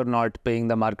guessing you are not paying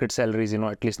the market salaries,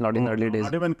 at least not in early days.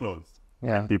 Not even close.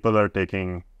 People are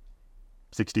taking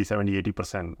 60, 70,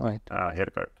 80%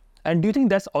 haircut. And do you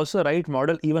think that's also a right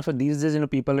model? Even for these days,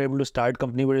 people are able to start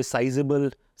company with a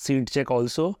sizable seed check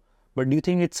also. But do you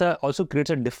think it's also creates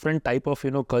a different type of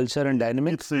culture and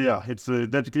dynamics?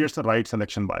 That creates a right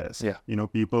selection bias.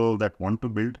 People that want to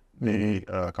build, they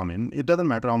come in. It doesn't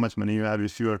matter how much money you have.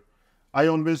 I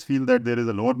always feel that there is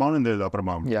a lower bound and there is upper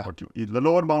bound. The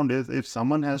lower bound is if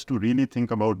someone has to really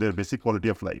think about their basic quality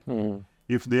of life.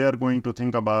 If they are going to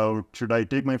think about, should I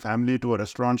take my family to a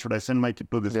restaurant? Should I send my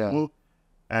kid to this school?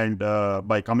 And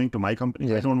by coming to my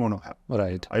company, I don't want to have.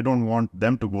 I don't want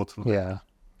them to go through that.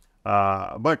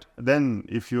 But then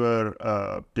if you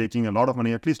are taking a lot of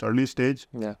money, at least early stage,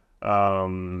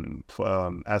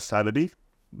 as salary,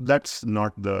 that's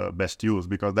not the best use,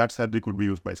 because that salary could be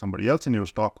used by somebody else and your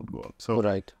stock could go up. So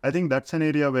I think that's an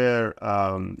area where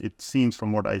it seems,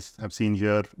 from what I have seen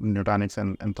here, Nutanix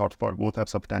and ThoughtSpot both have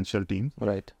substantial teams.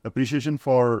 Appreciation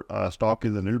for stock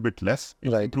is a little bit less.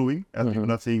 It's improving as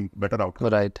people are seeing better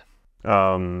outcomes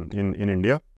in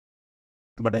India.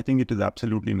 But I think it is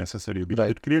absolutely necessary because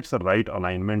it creates the right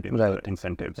alignment in the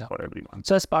incentives for everyone.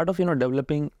 So as part of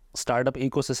developing startup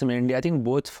ecosystem in India, I think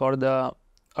both for the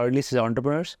early stage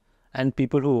entrepreneurs and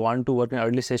people who want to work in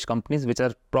early stage companies, which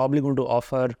are probably going to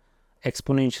offer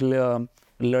exponential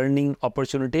learning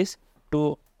opportunities,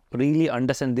 to really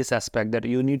understand this aspect that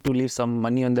you need to leave some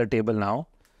money on the table now.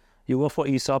 You go for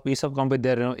ESOP come with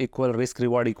their equal risk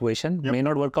reward equation. May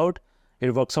not work out.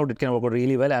 It works out, it can work out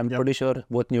really well. I'm pretty sure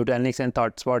both Nutanix and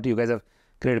ThoughtSpot, you guys have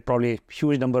created probably a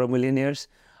huge number of millionaires,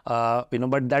 but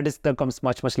that comes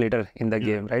much, much later in the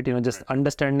game, right? Just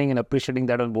understanding and appreciating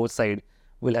that on both sides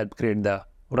will help create the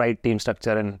right team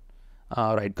structure and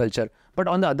right culture. But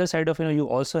on the other side of, you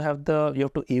also have you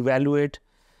have to evaluate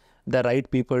the right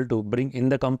people to bring in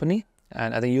the company.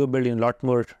 And I think you're building a lot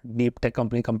more deep tech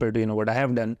company compared to, what I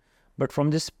have done. But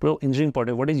from this pro engineering point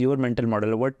of view, what is your mental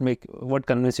model? What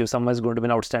convinces you someone is going to be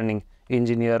an outstanding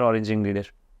engineer or engineering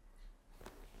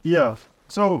leader?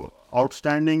 So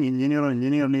outstanding engineer or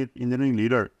engineering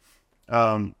leader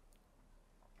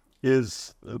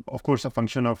is, of course, a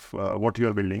function of what you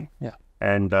are building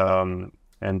and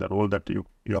the role that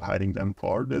you're hiring them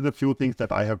for. There's a few things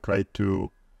that I have tried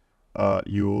to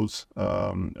use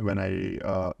when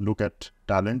I look at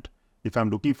talent. If I'm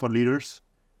looking for leaders,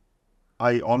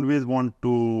 I always want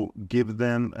to give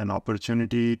them an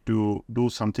opportunity to do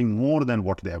something more than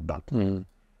what they have done.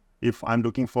 if I'm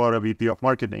looking for a VP of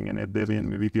marketing and if they've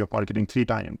been a VP of marketing 3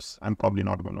 times, I'm probably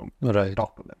not going to Right.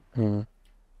 talk to them.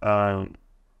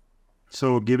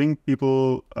 So giving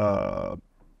people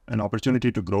an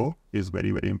opportunity to grow is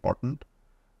very, very important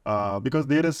because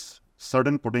there is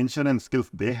certain potential and skills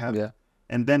they have,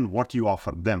 and then what you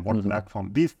offer them, what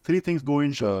platform. These 3 things go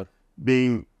into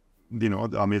being, the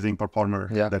amazing performer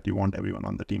that you want everyone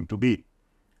on the team to be.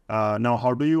 Now,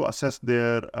 how do you assess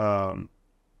their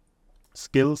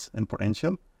skills and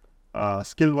potential?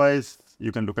 Skill-wise,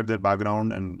 you can look at their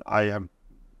background, and I have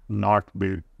not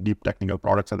built deep technical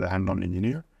products as a hands-on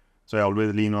engineer. So I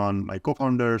always lean on my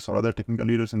co-founders or other technical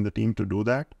leaders in the team to do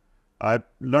that. I've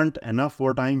learned enough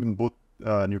over time in both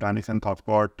Nutanix and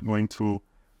ThoughtSpot, going through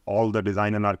all the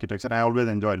design and architecture. I always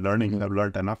enjoy learning. I've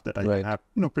learned enough that I can have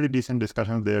pretty decent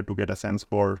discussions there to get a sense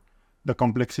for the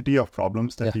complexity of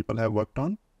problems that people have worked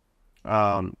on.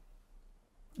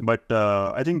 But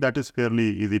I think that is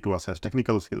fairly easy to assess.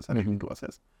 Technical skills are easy to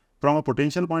assess. From a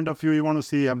potential point of view, you want to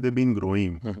see, have they been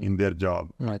growing in their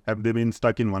job? Have they been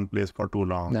stuck in one place for too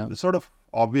long? It's sort of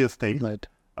obvious thing.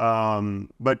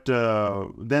 But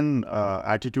then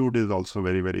attitude is also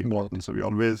very, very important. So we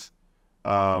always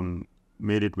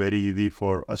made it very easy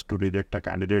for us to reject a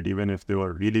candidate, even if they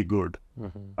were really good,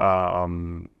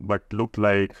 but looked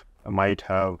like might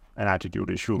have an attitude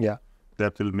issue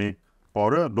that will make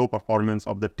for a low performance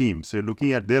of the team. So you're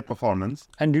looking at their performance.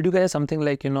 And did you guys something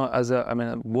like,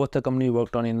 both the company you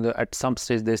worked on at some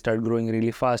stage, they started growing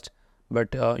really fast,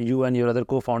 but you and your other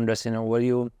co-founders, were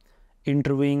you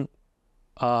interviewing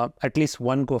at least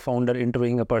one co-founder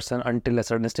interviewing a person until a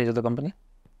certain stage of the company?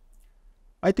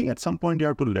 I think at some point you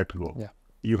have to let go.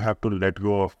 You have to let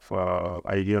go of,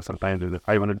 I hear sometimes there's a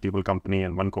 500 people company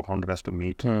and one co-founder has to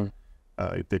meet.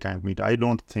 If they can't meet, I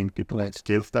don't think it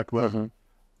scales that well.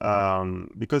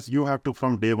 Because you have to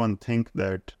from day one think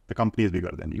that the company is bigger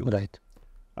than you.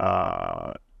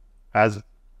 As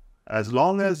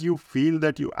long as you feel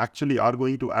that you actually are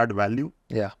going to add value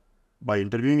by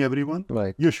interviewing everyone,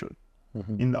 you should.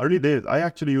 In the early days, I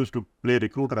actually used to play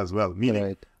recruiter as well,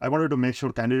 meaning I wanted to make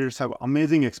sure candidates have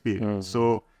amazing experience.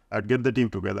 So I'd get the team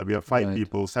together. We have 5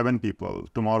 people, 7 people.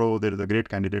 Tomorrow there is a great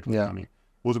candidate who's coming.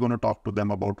 Who's going to talk to them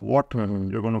about what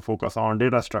you're going to focus on,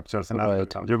 data structures and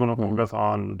algorithms. You're going to focus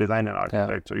on design and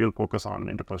architecture. You'll focus on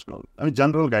interpersonal.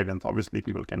 General guidance. Obviously,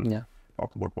 people can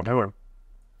talk about whatever.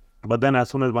 But then as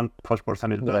soon as one first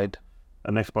person is done,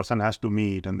 the next person has to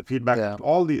meet, and the feedback,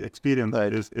 all the experience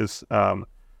is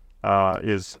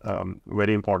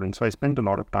very important. So I spent a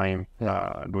lot of time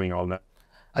doing all that.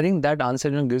 I think that answer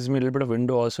gives me a little bit of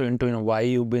window also into why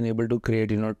you've been able to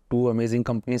create 2 amazing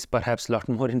companies, perhaps a lot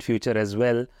more in future as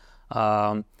well.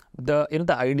 The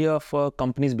idea of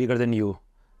companies bigger than you,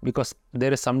 because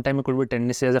there is sometime it could be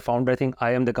tendency as a founder, I think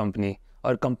I am the company,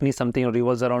 or company something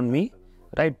revolves around me,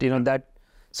 right? That.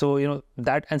 So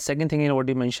that, and second thing what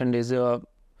you mentioned is at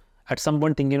some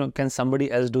point thinking can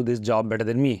somebody else do this job better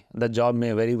than me? The job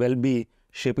may very well be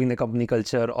shaping the company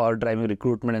culture or driving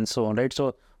recruitment and so on, right?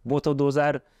 So both of those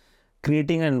are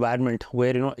creating an environment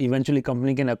where eventually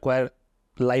company can acquire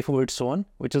life of its own,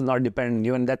 which is not dependent on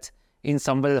you, and that's in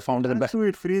some way the founder the best. So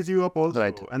it frees you up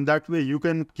also, and that way you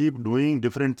can keep doing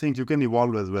different things. You can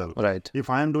evolve as well. If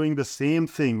I am doing the same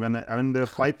thing when there are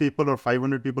 5 people or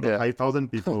 500 people or 5,000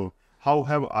 people, how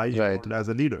have I evolved as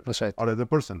a leader or as a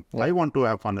person? I want to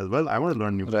have fun as well. I want to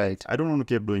learn new things. I don't want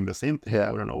to keep doing the same thing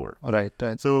over and over.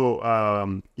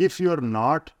 So if you're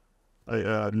not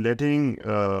letting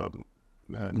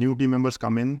new team members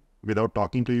come in without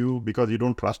talking to you because you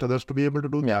don't trust others to be able to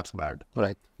do, that's bad.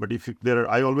 But if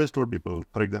I always told people,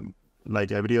 for example,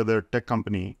 like every other tech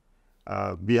company,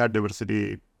 we had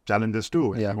diversity challenges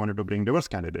too. I wanted to bring diverse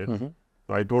candidates. So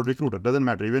I told recruiter, doesn't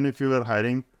matter. Even if you were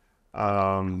hiring,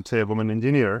 say a woman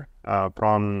engineer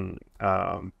from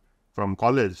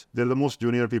college, they're the most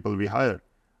junior people we hire.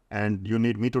 And you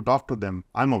need me to talk to them,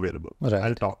 I'm available.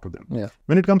 I'll talk to them.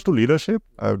 When it comes to leadership,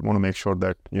 I would want to make sure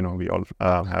that, we all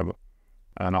have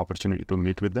an opportunity to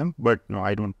meet with them. But no,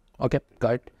 I don't. Okay,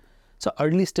 got it. So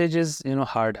early stage is,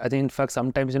 hard. I think in fact,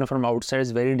 sometimes, from outside,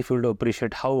 it's very difficult to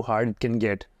appreciate how hard it can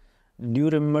get. Do you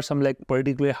remember some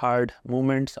particularly hard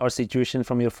moments or situations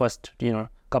from your first,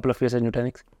 couple of years at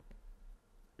Nutanix?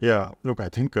 Yeah, look, I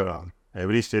think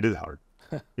every stage is hard.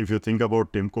 If you think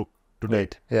about Tim Cook, today,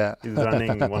 he's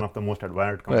running one of the most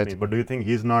admired companies. But do you think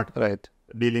he's not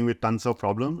dealing with tons of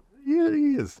problems? Yeah,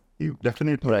 he is. He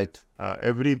definitely is.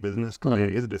 Every business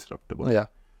today is disruptable.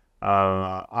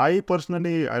 I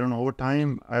personally, I don't know, over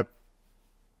time, I've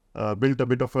built a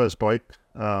bit of a stoic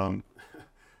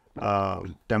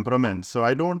temperament. So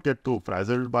I don't get too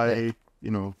frazzled by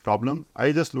problem.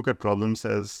 I just look at problems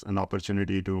as an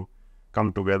opportunity to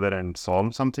come together and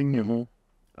solve something new.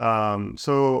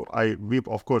 So we've,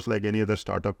 of course, like any other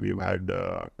startup, we've had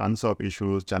tons of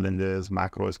issues, challenges.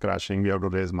 Macro is crashing. We have to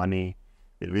raise money.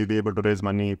 Will we be able to raise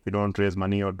money? If we don't raise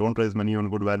money or don't raise money on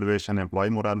good valuation,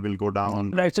 employee morale will go down.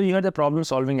 Right. So you had the problem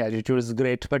solving attitude is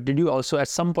great, but did you also at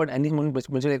some point, any moment,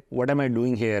 was like, what am I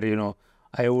doing here?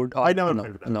 I would. I never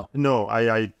felt that. No,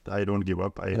 I don't give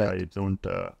up. I don't.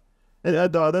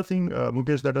 And the other thing,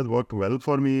 Mukesh, that has worked well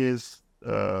for me is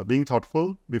being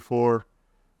thoughtful before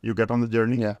you get on the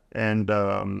journey, and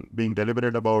being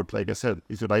deliberate about, like I said,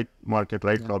 it's the right market,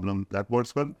 right problem, that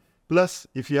works well. Plus,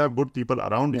 if you have good people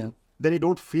around you, then you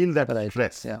don't feel that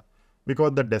stress.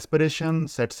 Because the desperation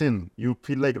sets in. You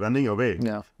feel like running away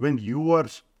when you are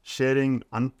sharing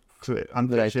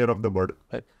unfair share of the burden.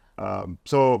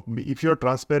 So if you're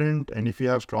transparent and if you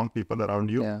have strong people around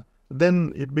you,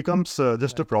 then it becomes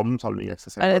just a problem-solving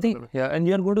exercise. And I think, and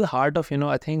you're going to the heart of,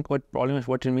 I think what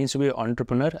it means to be an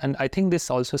entrepreneur. And I think this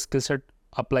also skill set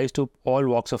applies to all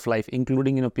walks of life,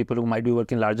 including, people who might be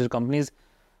working in larger companies.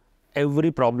 Every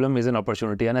problem is an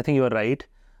opportunity. And I think you're right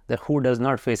that who does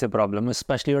not face a problem,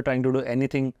 especially you're trying to do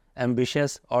anything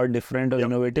ambitious or different or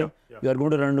innovative, you are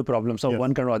going to run into problems. So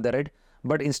one can other, right?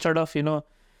 But instead of,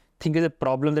 think of a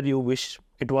problem that you wish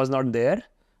it was not there,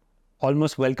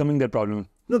 almost welcoming that problem.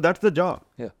 No, that's the job.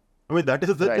 I mean, that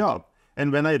is the Right. job.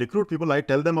 And when I recruit people, I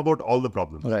tell them about all the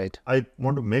problems. Right. I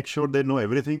want to make sure they know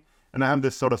everything. And I have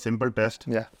this sort of simple test.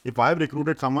 If I've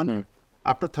recruited someone,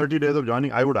 after 30 days of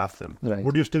joining, I would ask them, Right.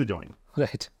 would you still join?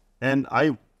 Right. And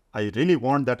I really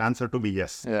want that answer to be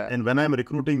yes. And when I'm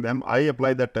recruiting them, I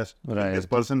apply that test. Right. This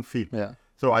person feel.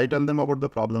 So I tell them about the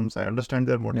problems. I understand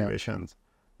their motivations.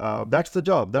 That's the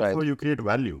job. That's how you create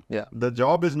value. The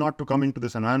job is not to come into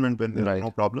this environment when there are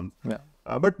no problems.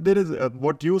 But there is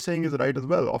what you're saying is right as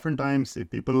well. Oftentimes, if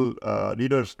people,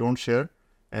 leaders don't share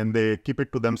and they keep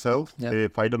it to themselves, they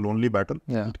fight a lonely battle.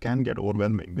 It can get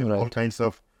overwhelming. There are all kinds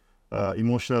of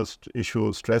emotional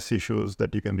issues, stress issues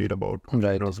that you can read about,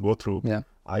 go through.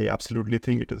 I absolutely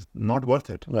think it is not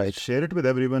worth it. Share it with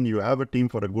everyone. You have a team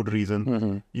for a good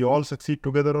reason. You all succeed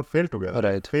together or fail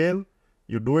together. Fail,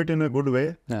 you do it in a good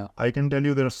way. I can tell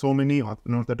you there are so many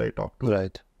entrepreneurs that I talk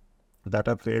to that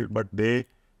have failed, but they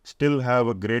still have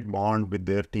a great bond with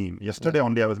their team. Yesterday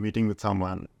only I was meeting with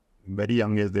someone, very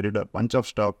young age, they did a bunch of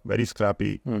stuff, very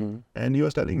scrappy. And he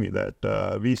was telling me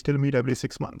that we still meet every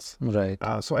 6 months.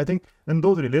 So I think, and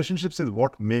those relationships is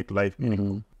what make life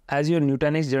meaningful. As your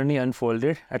Nutanix journey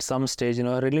unfolded, at some stage,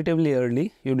 relatively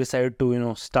early, you decided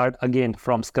to, start again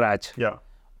from scratch.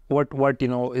 What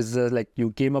is like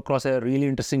you came across a really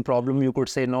interesting problem you could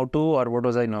say no to, or what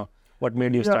was what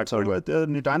made you start? So with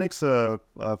Nutanix,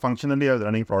 functionally I was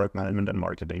running product management and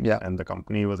marketing, and the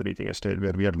company was reaching a stage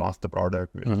where we had launched the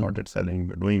product, we had started selling,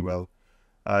 we're doing well.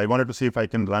 I wanted to see if I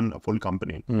can run a full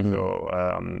company. So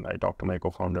I talked to my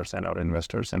co-founders and our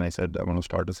investors, and I said I want to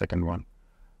start a second one,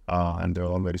 and they were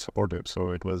all very supportive.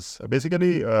 So it was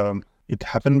basically it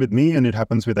happened with me, and it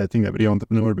happens with I think every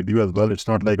entrepreneur, with you as well. It's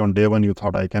not like on day one you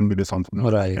thought I can be this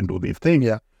entrepreneur, I can do these things.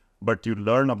 But you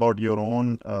learn about your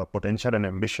own potential and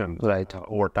ambition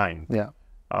over time.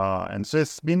 And so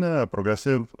it's been a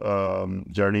progressive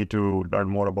journey to learn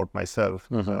more about myself.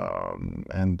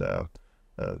 And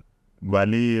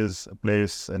Valley is a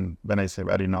place, and when I say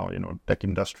Valley now, tech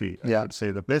industry, I would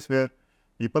say the place where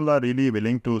people are really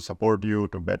willing to support you,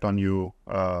 to bet on you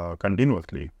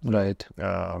continuously.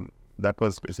 That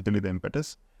was basically the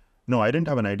impetus. No, I didn't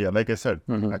have an idea. Like I said,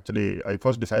 actually, I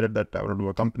first decided that I would do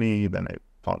a company. Then I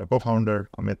found a co-founder,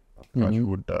 Amit, who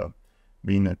would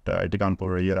been at IT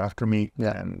Kanpur a year after me.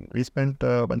 And we spent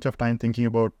a bunch of time thinking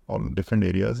about all different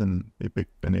areas, and we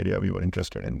picked an area we were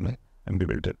interested in, and we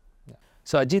built it.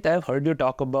 So Ajeet, I've heard you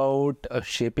talk about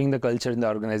shaping the culture in the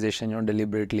organization,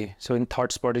 deliberately. So in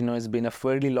ThoughtSpot, it's been a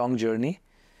fairly long journey.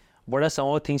 What are some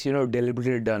of the things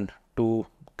deliberately done to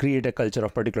create a culture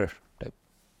of particular type?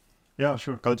 Yeah,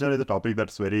 sure. Culture is a topic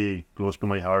that's very close to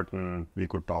my heart, and we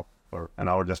could talk for an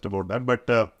hour just about that. But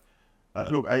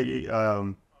look,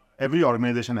 every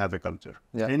organization has a culture.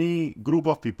 Any group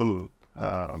of people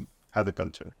has a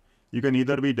culture. You can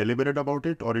either be deliberate about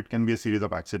it, or it can be a series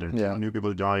of accidents. New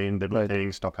people join, they do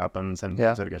things, stuff happens, and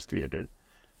culture gets created.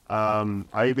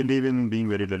 I believe in being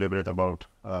very deliberate about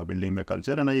building the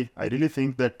culture, and I really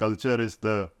think that culture is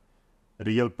the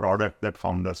real product that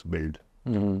founders build.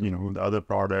 The other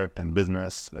product and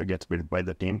business gets built by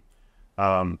the team.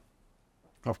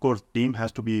 Of course, team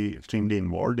has to be extremely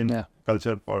involved in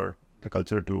culture for the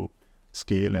culture to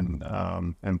scale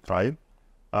and thrive.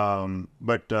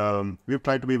 But we've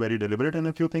tried to be very deliberate, and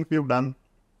a few things we've done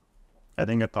I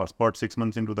think at ThoughtSpot, 6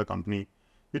 months into the company,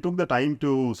 we took the time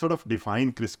to sort of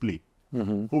define crisply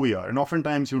who we are. And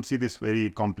oftentimes you'd see this very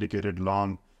complicated,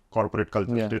 long corporate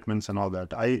culture statements and all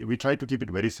that. We try to keep it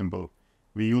very simple.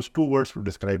 We use 2 words to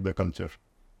describe the culture: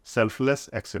 selfless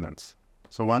excellence.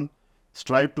 So one,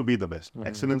 strive to be the best.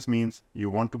 Excellence means you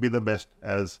want to be the best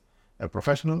as a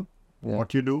professional,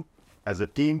 what you do, as a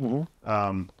team.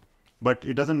 But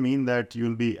it doesn't mean that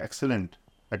you'll be excellent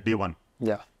at day one.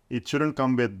 Yeah. It shouldn't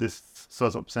come with this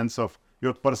sort of sense of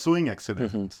you're pursuing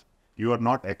excellence. You are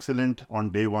not excellent on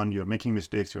day one. You're making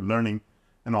mistakes, you're learning,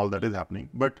 and all that is happening.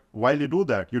 But while you do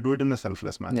that, you do it in a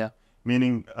selfless manner. Yeah.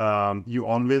 Meaning you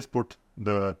always put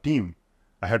the team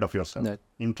ahead of yourself. Right.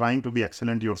 In trying to be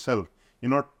excellent yourself, you're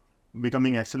not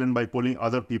becoming excellent by pulling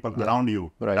other people around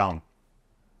you down,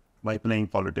 by playing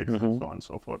politics and so on and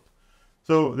so forth.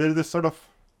 So there is this sort of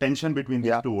tension between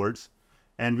these 2 words,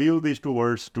 and we use these 2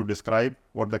 words to describe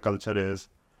what the culture is.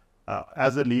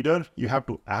 As a leader, you have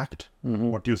to act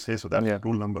what you say. So that's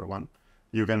rule number 1.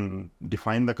 You can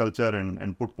define the culture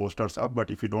and put posters up,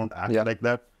 but if you don't act like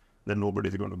that, then nobody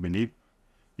is going to believe.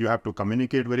 You have to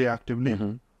communicate very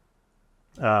actively.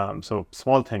 So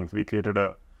small things. We created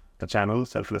a channel,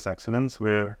 Selfless Excellence,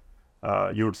 where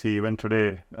you would see even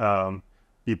today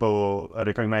people are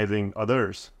recognizing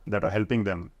others that are helping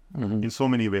them in so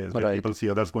many ways. Where people see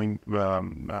others going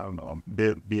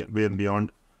way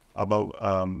beyond above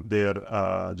their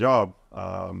job.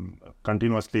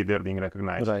 Continuously, they're being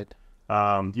recognized. Right.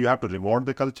 You have to reward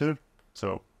the culture.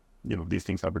 So, these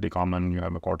things are pretty common. You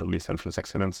have a quarterly Selfless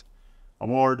Excellence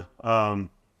award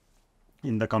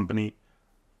in the company.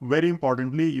 Very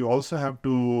importantly, you also have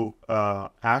to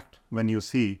act when you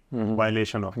see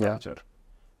violation of culture.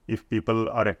 If people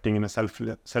are acting in a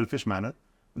selfish manner,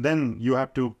 then you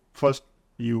have to first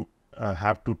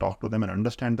have to talk to them and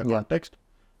understand the context.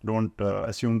 Don't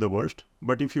assume the worst.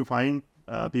 But if you find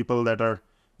people that are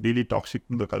really toxic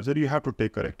to the culture, you have to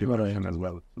take corrective action as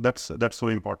well. That's so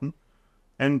important.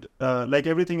 And like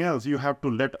everything else, you have to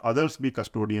let others be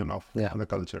custodian of the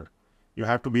culture. You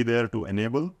have to be there to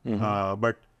enable,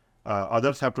 but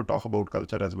others have to talk about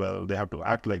culture as well. They have to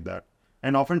act like that.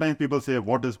 And oftentimes people say,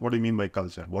 what do you mean by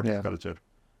culture? What is culture?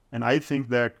 And I think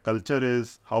that culture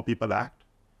is how people act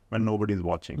when nobody's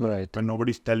watching, when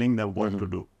nobody's telling them what to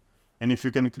do. And if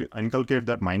you can inculcate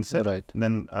that mindset,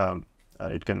 then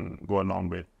it can go a long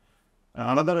way.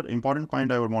 Another important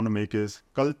point I would want to make is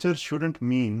culture shouldn't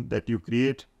mean that you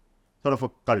create sort of a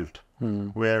cult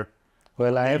where...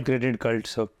 Well, I have created cult,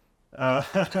 so... I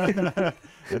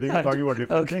think we're talking about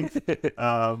different things.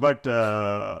 But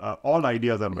all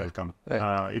ideas are welcome.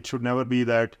 It should never be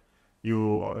that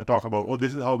you talk about,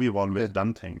 this is how we've always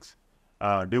done things.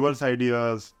 Diverse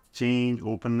ideas, change,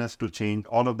 openness to change,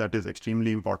 all of that is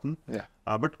extremely important.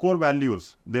 But core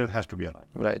values, there has to be a line.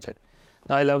 Right.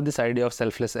 Now, I love this idea of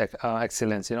selfless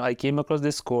excellence. I came across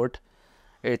this quote.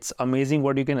 It's amazing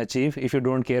what you can achieve if you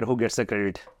don't care who gets the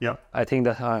credit. I think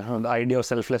the idea of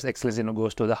selfless excellence,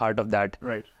 goes to the heart of that.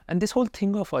 Right. And this whole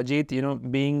thing of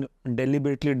Ajeet, being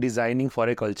deliberately designing for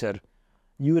a culture,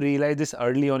 you realize this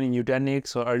early on in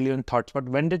Nutanix or early on ThoughtSpot.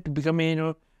 When did it become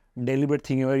a deliberate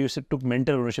thing where you took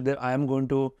mental ownership that I am going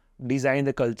to design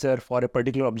the culture for a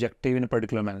particular objective in a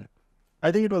particular manner?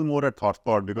 I think it was more at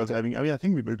ThoughtSpot because I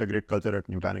think we built a great culture at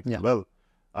Nutanix as well.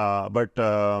 But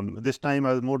this time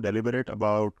I was more deliberate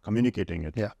about communicating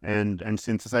it and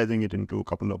synthesizing it into a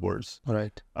couple of words.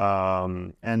 Right.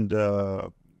 And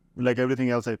like everything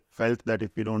else, I felt that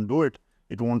if we don't do it,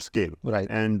 it won't scale. Right.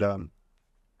 And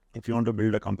if you want to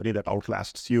build a company that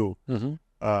outlasts you,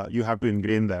 you have to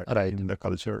ingrain that in the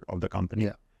culture of the company.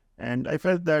 And I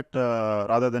felt that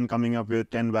rather than coming up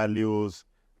with 10 values,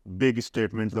 big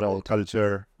statements about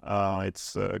culture,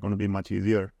 it's going to be much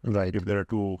easier if there are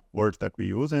 2 words that we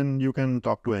use, and you can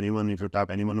talk to anyone. If you tap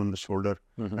anyone on the shoulder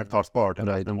at ThoughtSpot and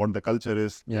ask them what the culture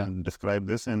is and describe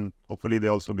this, and hopefully they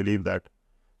also believe that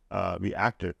we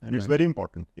acted. And it's very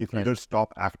important. If leaders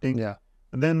stop acting,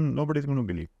 then nobody's going to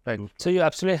believe. So you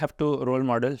absolutely have to role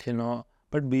model,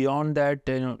 but beyond that,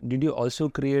 did you also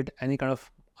create any kind of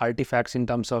artifacts in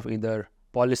terms of either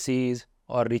policies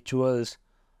or rituals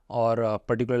or a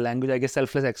particular language? I guess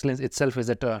selfless excellence itself is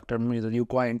a term that you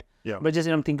coined. But just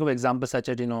think of examples such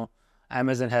as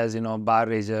Amazon has bar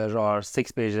raiser or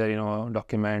 6-pager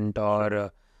document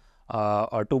or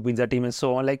 2 pizza team and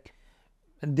so on. Like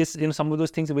this, some of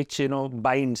those things which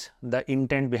binds the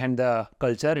intent behind the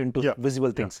culture into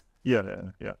visible things.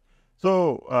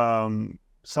 So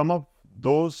some of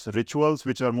those rituals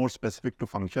which are more specific to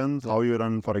functions, how you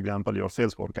run, for example, your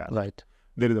sales forecast.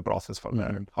 There is a process for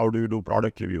that. How do you do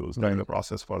product reviews? There is a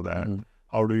process for that.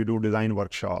 How do you do design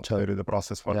workshops? There is a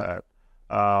process for that.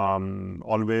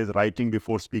 Always writing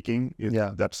before speaking.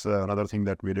 That's another thing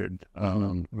that we did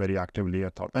very actively, I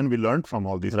thought. And we learned from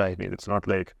all these companies. It's not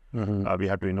like we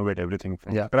had to innovate everything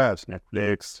from scratch.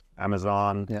 Netflix,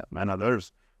 Amazon, and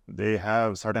others, they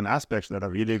have certain aspects that are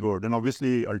really good. And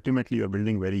obviously, ultimately, you're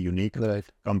building very unique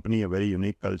company, a very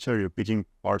unique culture. You're picking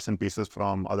parts and pieces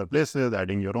from other places,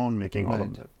 adding your own, making all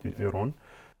of that your own.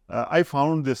 I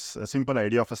found this simple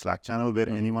idea of a Slack channel where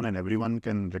anyone and everyone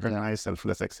can recognize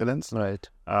selfless excellence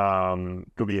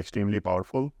to be extremely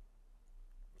powerful.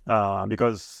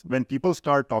 Because when people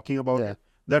start talking about it,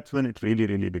 that's when it really,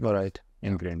 really becomes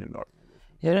ingrained in the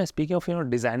organization. Speaking of,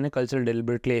 design a culture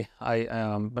deliberately, I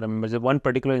remember the one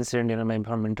particular incident,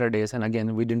 from Minter days, and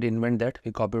again, we didn't invent that.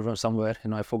 We copied from somewhere,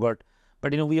 I forgot.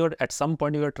 But, we were, at some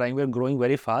point, we were growing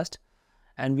very fast.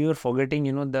 And we were forgetting,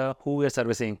 who we are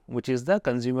servicing, which is the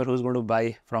consumer who's going to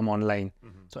buy from online.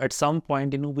 So at some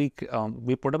point, we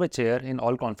put up a chair in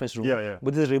all conference room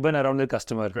with this ribbon around the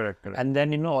customer. Correct. And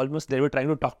then, almost they were trying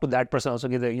to talk to that person also.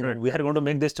 We are going to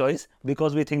make this choice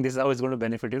because we think this is how it's going to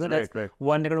benefit. That's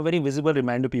one very visible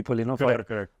reminder to people.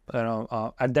 Correct.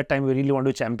 At that time, we really want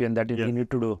to champion that you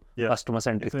need to do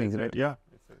customer-centric things, right?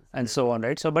 And so on,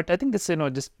 right? So, but I think this,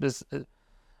 this.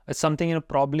 It's something,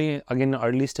 probably, again,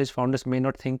 early stage founders may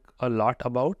not think a lot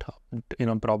about,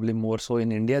 probably more so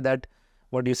in India, that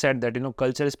what you said, that,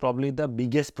 culture is probably the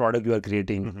biggest product you are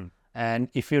creating. And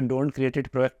if you don't create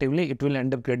it proactively, it will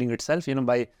end up creating itself,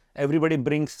 by everybody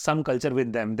brings some culture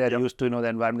with them. They're used to, the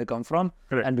environment they come from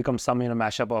and become some,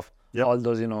 mashup of all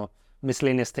those,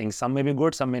 miscellaneous things. Some may be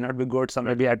good, some may not be good, some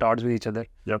may be at odds with each other.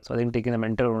 So I think taking the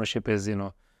mental ownership is,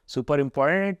 super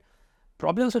important. It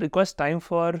probably also requires time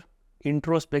for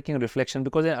introspecting reflection,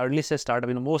 because in early stage startup,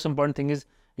 most important thing is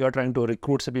you are trying to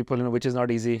recruit some people, which is not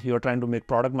easy. You are trying to make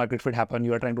product market fit happen.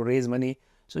 You are trying to raise money.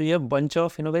 So you have a bunch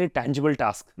of, very tangible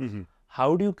tasks.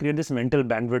 How do you create this mental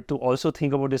bandwidth to also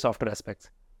think about the softer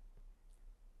aspects?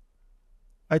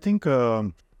 I think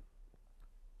there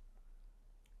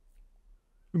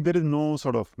is no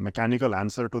sort of mechanical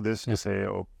answer to this to say,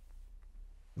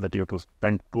 that you have to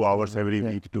spend 2 hours every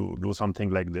week to do something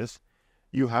like this.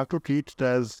 You have to treat it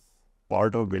as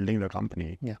part of building the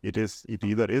company. It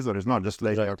either is or is not. Just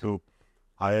like you have to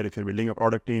hire, if you're building a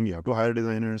product team, you have to hire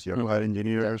designers, you have to hire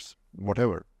engineers,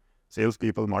 whatever,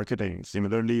 salespeople, marketing.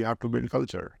 Similarly, you have to build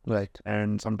culture.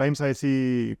 And sometimes I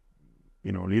see,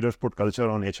 leaders put culture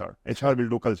on HR. HR will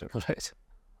do culture.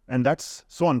 And that's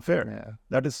so unfair.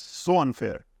 That is so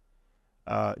unfair.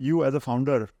 You as a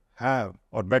founder have,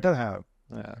 or better have,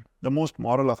 the most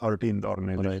moral authority in the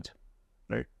organization.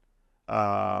 Right.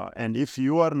 And if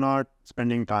you are not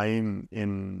spending time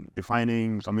in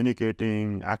defining,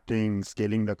 communicating, acting,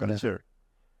 scaling the culture,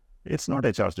 it's not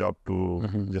HR's job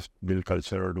to just build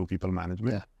culture or do people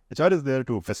management. HR is there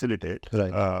to facilitate,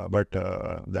 but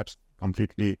that's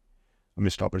completely a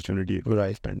missed opportunity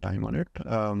to spend time on it.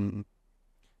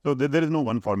 So there is no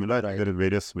one formula. There is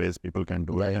various ways people can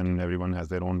do it, and everyone has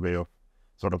their own way of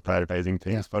sort of prioritizing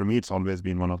things. For me, it's always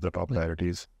been one of the top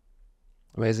priorities.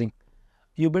 Amazing.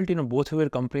 You built, both of your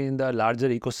company in the larger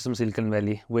ecosystem Silicon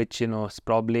Valley, which, is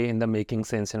probably in the making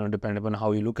sense, depending upon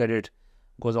how you look at it,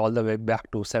 goes all the way back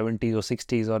to 70s or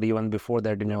 60s or even before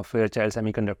that, Fairchild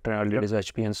Semiconductor, early days of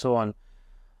HP and so on.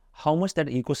 How much that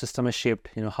ecosystem has shaped,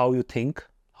 how you think,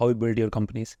 how you build your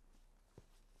companies?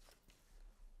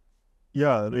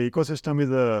 Yeah, the ecosystem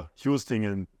is a huge thing.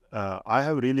 And I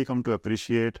have really come to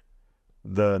appreciate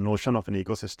the notion of an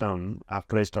ecosystem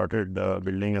after I started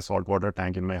building a saltwater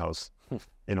tank in my house,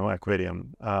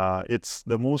 aquarium. It's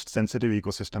the most sensitive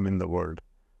ecosystem in the world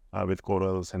with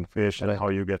corals and fish and how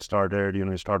you get started.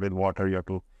 You start with water, you have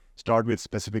to start with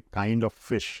specific kind of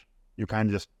fish. You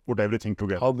can't just put everything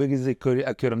together. How big is the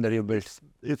aquarium that you built?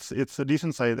 It's a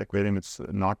decent sized aquarium. It's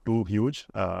not too huge.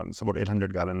 It's about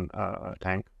 800-gallon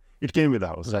tank. It came with the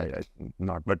house.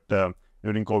 But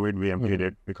during COVID, we emptied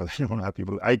it because I don't have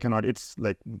people. I cannot. It's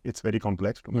very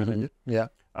complex to manage it.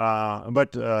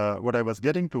 But what I was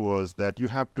getting to was that you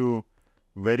have to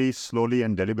very slowly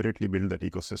and deliberately build that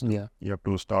ecosystem. You have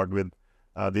to start with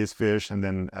these fish, and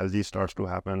then algae starts to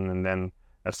happen, and then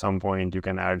at some point you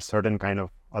can add certain kind of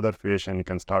other fish, and you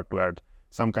can start to add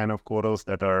some kind of corals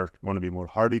that are going to be more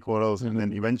hardy corals, and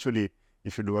then eventually,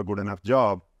 if you do a good enough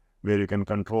job, where you can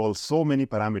control so many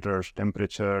parameters,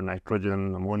 temperature,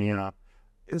 nitrogen, ammonia,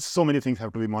 so many things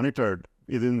have to be monitored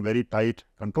within very tight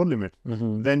control limit.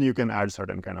 Then you can add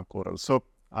certain kind of corals. So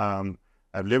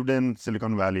I've lived in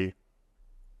Silicon Valley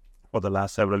for the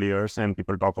last several years, and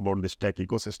people talk about this tech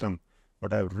ecosystem,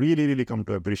 but I've really, really come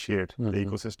to appreciate the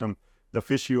ecosystem. The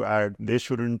fish you add, they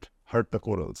shouldn't hurt the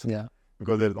corals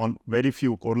because there's very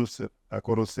few coral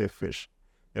safe fish.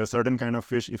 There are certain kind of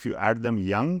fish, if you add them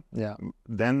young,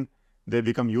 then they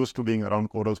become used to being around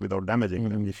corals without damaging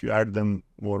them. If you add them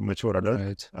more mature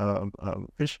adult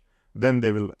fish, then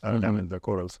they will damage the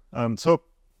corals. So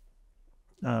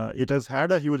it has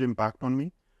had a huge impact on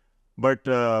me. But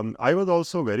I was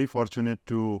also very fortunate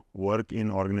to work in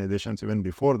organizations even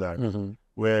before that,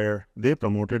 where they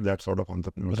promoted that sort of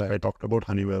entrepreneurship. I talked about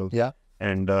Honeywell.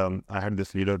 And I had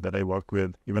this leader that I worked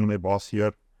with, even my boss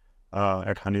here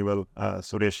at Honeywell,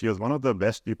 Suresh. He was one of the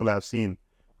best people I've seen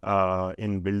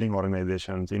in building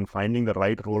organizations, in finding the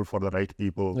right role for the right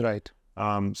people.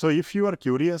 So if you are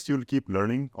curious, you'll keep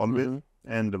learning always.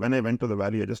 And when I went to the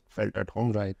Valley, I just felt at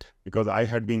home because I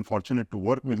had been fortunate to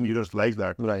work with leaders like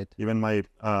that. Even my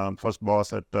first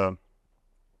boss at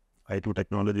I2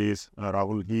 Technologies,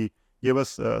 Rahul, he gave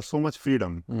us so much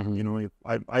freedom. You know,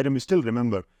 I still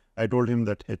remember, I told him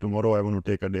that, hey, tomorrow I want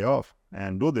to take a day off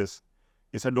and do this.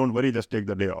 He said, don't worry, just take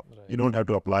the day off. You don't have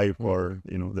to apply for,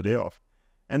 you know, the day off.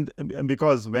 And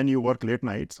because when you work late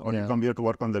nights or you come here to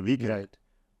work on the weekend,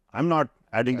 I'm not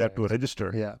adding that to a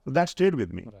register. So that stayed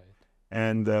with me.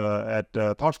 And at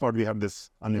ThoughtSpot, we have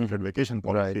this unlimited vacation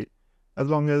policy. As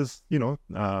long as, you know,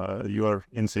 you are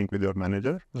in sync with your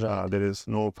manager, there is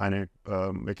no finite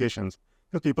vacations.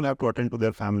 Because people have to attend to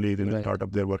their families in the start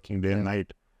of their working day and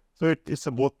night. So it's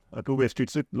both a two-way street.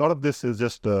 So a lot of this is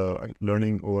just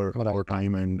learning over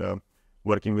time and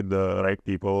working with the right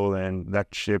people, and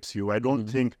that shapes you. I don't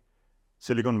think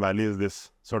Silicon Valley is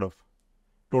this sort of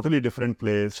totally different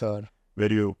place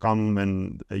where you come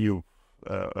and you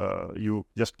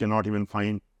just cannot even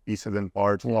find pieces and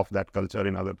parts of that culture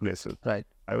in other places.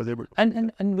 I was able to.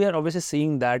 And we are obviously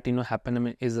seeing that, you know, happen. I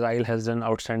mean, Israel has done an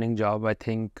outstanding job, I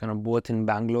think, you know, both in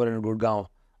Bangalore and Gurgaon.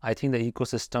 I think the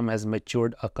ecosystem has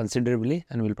matured considerably,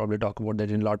 and we'll probably talk about that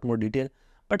in a lot more detail.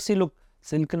 But see, look,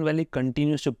 Silicon Valley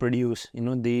continues to produce, you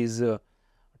know, these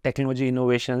technology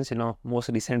innovations. You know, most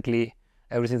recently,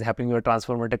 everything's happening with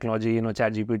transformer technology, you know,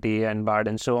 ChatGPT and BARD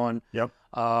and so on.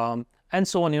 And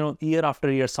so on, you know, year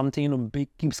after year, something, you know,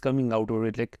 big keeps coming out of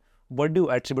it. Like, what do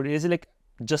you attribute? Is it like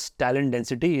just talent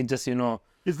density? It's just, you know.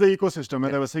 It's the ecosystem,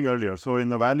 as I was saying earlier. So in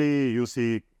the Valley, you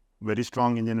see very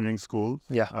strong engineering schools.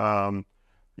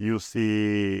 You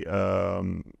see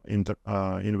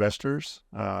investors.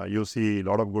 You see a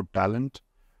lot of good talent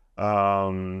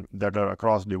that are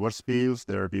across diverse fields.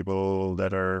 There are people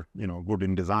that are, you know, good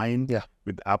in design.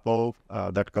 With Apple,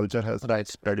 that culture has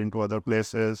spread into other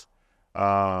places.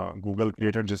 Google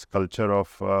created this culture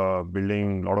of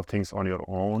building a lot of things on your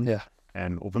own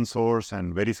and open source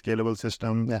and very scalable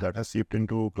systems that has seeped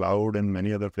into cloud and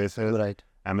many other places.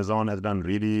 Amazon has done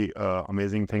really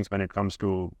amazing things when it comes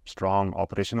to strong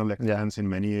operational excellence in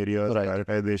many areas,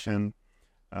 prioritization,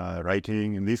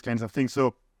 writing, and these kinds of things.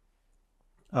 So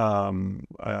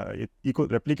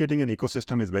replicating an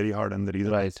ecosystem is very hard, and the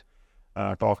reason I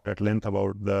talked at length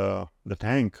about the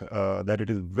tank, that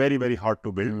it is very, very hard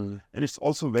to build, and it's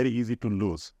also very easy to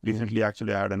lose. Recently,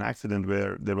 actually, I had an accident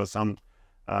where there was some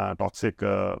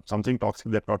something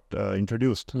toxic that got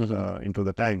introduced into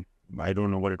the tank. I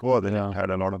don't know what it was, and it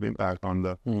had a lot of impact on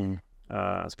the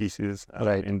species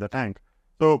in the tank.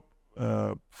 So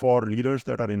for leaders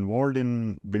that are involved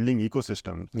in building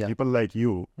ecosystems, people like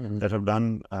you that have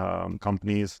done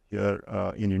companies here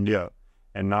in India,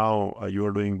 and now you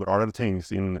are doing broader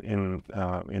things in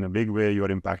a big way. You are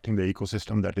impacting the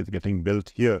ecosystem that is getting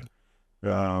built here.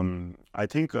 I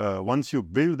think once you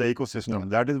build the ecosystem,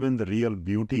 that is when the real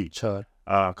beauty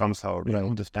comes out. You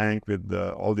know, this tank with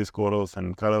all these corals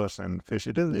and colors and fish.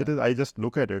 It is. I just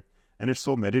look at it, and it's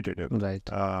so meditative.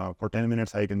 For 10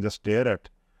 minutes, I can just stare at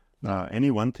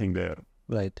any one thing there.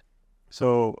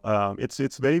 So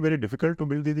it's very, very difficult to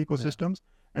build these ecosystems,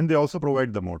 and they also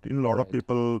provide the moat. You know, a lot of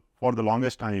people for the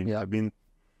longest time have been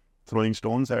throwing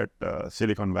stones at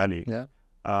Silicon Valley.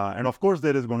 And of course,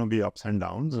 there is going to be ups and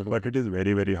downs, but it is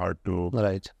very, very hard to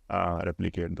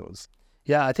replicate those.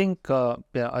 I think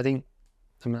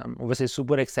I'm obviously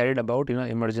super excited about, you know,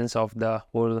 emergence of the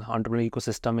whole entrepreneurial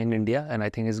ecosystem in India, and I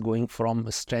think it's going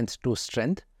from strength to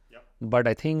strength. But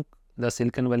I think the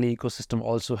Silicon Valley ecosystem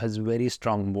also has very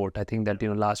strong moat. I think that, you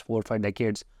know, last 4 or 5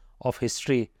 decades of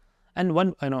history, and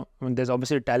one, you know, I mean, there's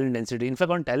obviously talent density. In fact,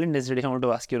 on talent density, I want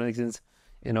to ask you, since,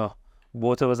 you know,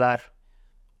 both of us are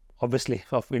obviously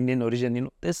of Indian origin, you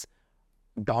know, this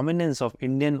dominance of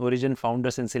Indian origin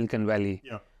founders in Silicon Valley.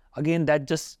 Again, that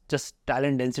just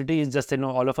talent density is just, you know,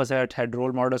 all of us had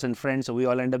role models and friends, so we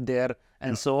all end up there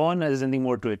and so on. Is anything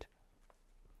more to it?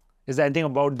 Is there anything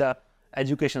about the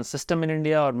education system in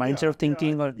India or mindset of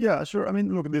thinking? Yeah, sure. I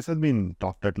mean, look, this has been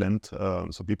talked at length,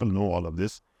 so people know all of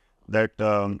this, that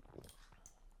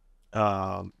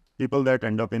people that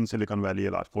end up in Silicon Valley,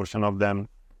 a large portion of them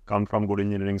come from good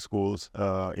engineering schools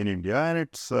in India, and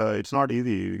it's not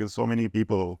easy because so many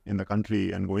people in the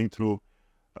country and going through,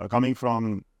 coming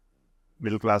from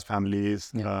middle class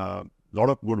families, lot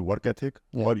of good work ethic,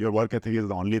 or your work ethic is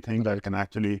the only thing that can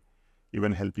actually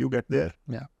even help you get there.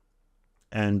 Yeah.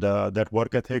 And that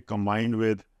work ethic combined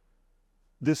with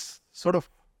this sort of,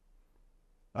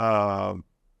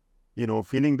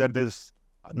 feeling that there's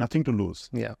nothing to lose.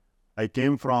 Yeah. I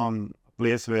came from a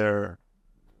place where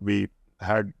we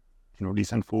had,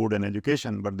 decent food and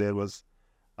education, but there was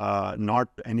not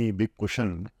any big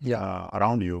cushion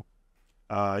around you.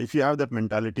 If you have that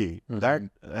mentality, that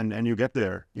and you get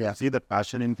there, you see that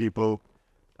passion in people,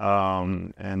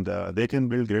 and they can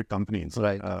build great companies.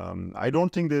 Right. I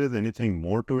don't think there is anything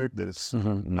more to it. There is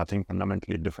nothing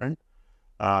fundamentally different.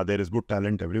 There is good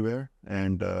talent everywhere,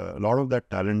 and a lot of that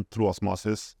talent through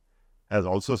osmosis has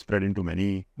also spread into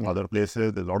many other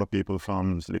places. There's a lot of people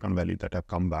from Silicon Valley that have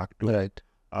come back to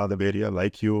the Bay Area,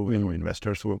 like you,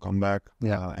 investors who have come back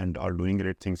and are doing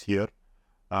great things here.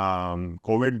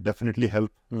 COVID definitely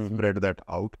helped spread that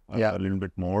out a little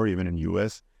bit more, even in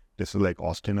US. Places like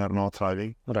Austin are now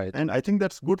thriving. Right. And I think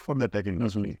that's good for the tech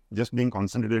industry, just being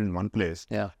concentrated in one place.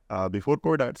 Before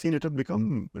COVID, I'd seen it had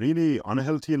become really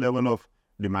unhealthy level of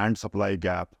demand-supply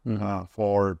gap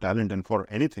for talent and for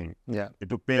anything. It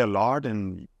took pay a lot,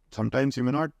 and sometimes you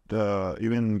may not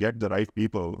even get the right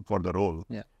people for the role.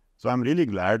 So I'm really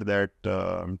glad that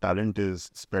talent is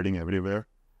spreading everywhere.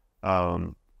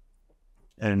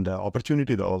 And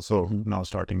opportunity is also now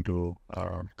starting to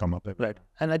come up. Right.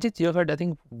 And Ajeet, you have had, I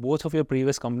think, both of your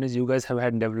previous companies, you guys have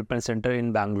had development center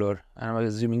in Bangalore. And I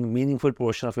was assuming meaningful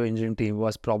portion of your engineering team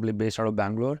was probably based out of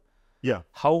Bangalore. Yeah.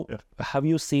 How have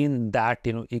you seen that,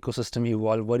 ecosystem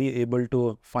evolve? Were you able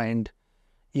to find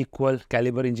equal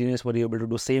caliber engineers? Were you able to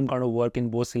do same kind of work in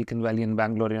both Silicon Valley and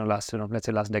Bangalore, last, let's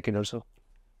say last decade or so?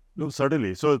 No,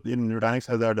 certainly. So Nutanix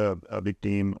has had a big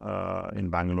team in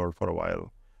Bangalore for a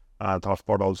while.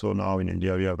 ThoughtSpot also now in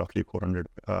India, we have roughly 400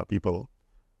 people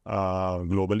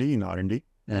globally in R&D,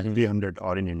 and 300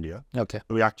 are in India. Okay.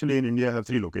 So we actually in India have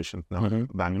 3 locations now.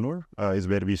 Bangalore is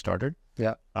where we started.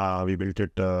 We built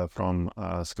it from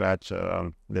scratch.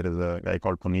 There is a guy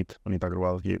called Puneet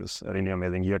Agarwal. He was really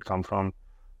amazing. He had come from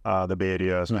the Bay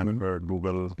Area, Stanford,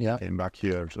 Google, came back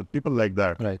here. So people like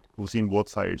that who've seen both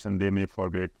sides, and they make for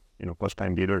great,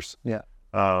 first-time leaders.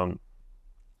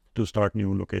 To start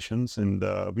new locations, and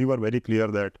we were very clear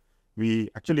that we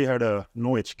actually had a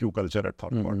no HQ culture at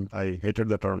ThoughtSpot. I hated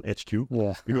the term HQ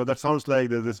because that sounds like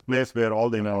there's this place where all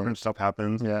the important stuff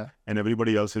happens and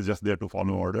everybody else is just there to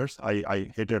follow orders.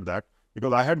 I hated that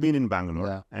because I had been in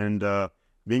Bangalore and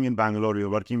being in Bangalore, we were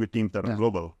working with teams that are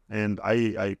global, and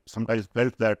I sometimes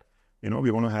felt that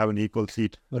we want to have an equal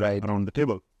seat around the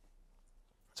table.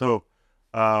 So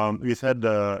we said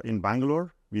in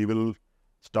Bangalore we will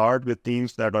start with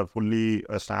teams that are fully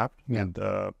staffed with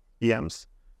PMs,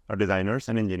 designers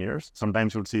and engineers.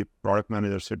 Sometimes you'll see product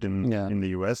managers sit in the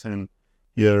US, and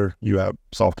here you have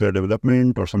software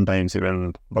development or sometimes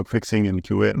even bug fixing and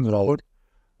QA and all.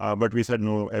 But we said,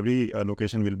 no, every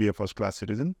location will be a first-class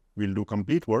citizen. We'll do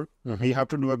complete work. We have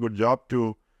to do a good job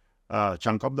to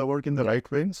chunk up the work in the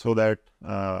right way so that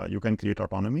you can create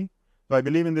autonomy. So I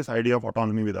believe in this idea of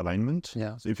autonomy with alignment.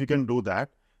 So if you can do that,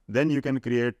 then you can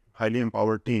create highly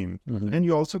empowered team, and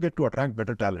you also get to attract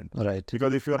better talent.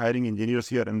 Because if you're hiring engineers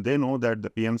here and they know that the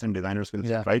PMs and designers will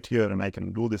sit right here and I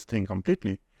can do this thing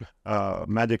completely,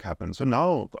 magic happens. So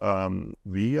now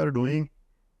we are doing,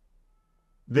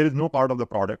 there is no part of the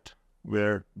product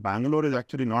where Bangalore is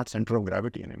actually not center of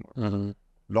gravity anymore.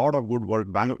 Lot of good work.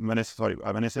 When I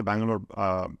say Bangalore,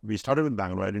 we started with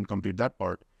Bangalore. I didn't complete that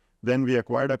part. Then we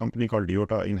acquired a company called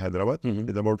Diota in Hyderabad.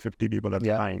 It's about 50 people at the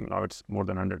time. Now it's more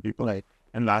than 100 people.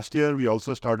 And last year, we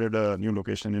also started a new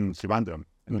location in Trivandrum.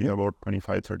 And we have about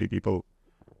 25, 30 people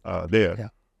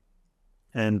there.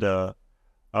 And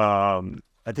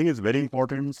I think it's very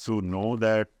important to know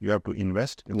that you have to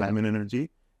invest in time and energy,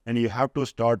 and you have to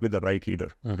start with the right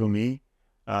leader. To me,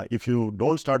 if you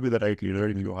don't start with the right leader,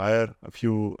 if you hire a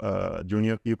few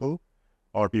junior people,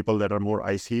 or people that are more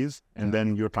ICs, and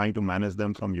then you're trying to manage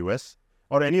them from US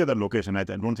or any other location. I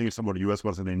don't think it's about US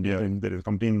versus India. If there is a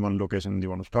company in one location you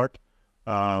want to start,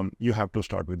 you have to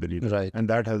start with the leader. And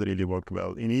that has really worked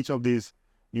well. In each of these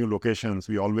new locations,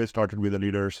 we always started with the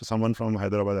leaders. Someone from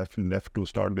Hyderabad actually left to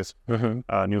start this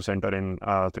new center in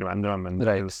Trivandrum, and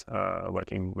it's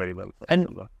working very well. And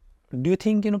do you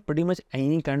think, pretty much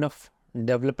any kind of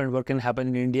development work can happen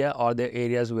in India, or there are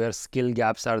areas where skill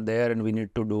gaps are there and we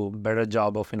need to do better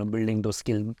job of building those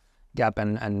skill gap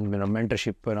and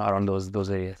mentorship around those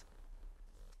areas?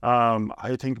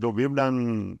 I think though we've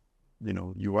done,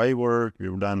 UI work,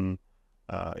 we've done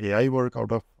AI work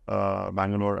out of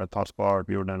Bangalore at ThoughtSpot.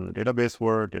 We've done database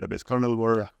work, database kernel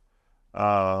work.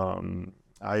 I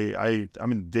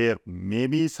mean, there may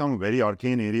be some very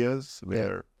arcane areas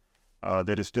where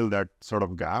there is still that sort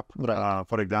of gap. Right.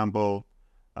 For example,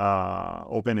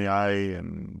 OpenAI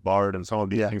and Bard and some of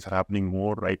these things are happening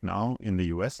more right now in the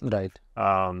US. Right.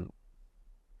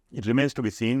 It remains to be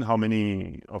seen how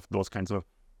many of those kinds of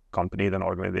companies and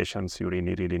organizations you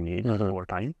really need over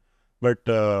time. But,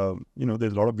 there's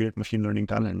a lot of great machine learning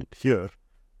talent here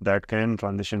that can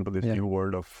transition to this new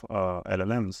world of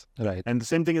LLMs. Right. And the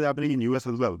same thing is happening in US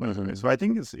as well. By the way. So I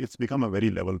think it's become a very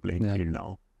level playing field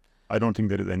now. I don't think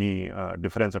there is any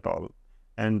difference at all.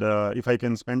 And if I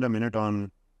can spend a minute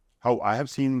on how I have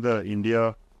seen the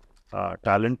India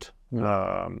talent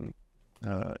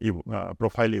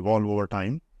profile evolve over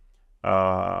time,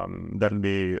 that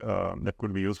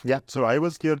could be useful. Yeah. So I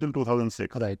was here till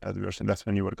 2006. Right. As we were saying, that's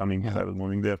when you were coming here. I was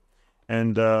moving there,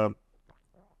 and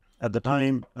at the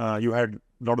time you had a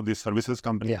lot of these services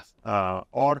companies,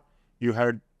 or you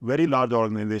had very large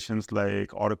organizations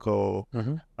like Oracle,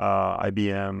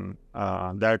 IBM,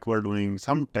 that were doing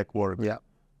some tech work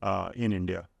in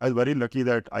India. I was very lucky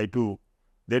that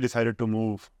they decided to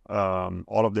move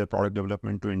all of their product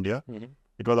development to India.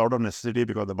 It was out of necessity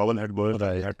because the bubble had burst.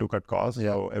 They had to cut costs,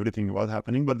 so everything was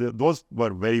happening. But those were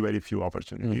very, very few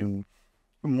opportunities.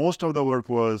 Most of the work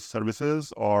was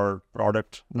services or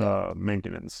product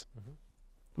maintenance.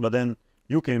 But then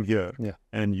you came here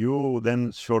and you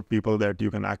then showed people that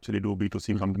you can actually do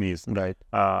B2C companies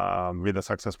with a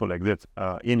successful exit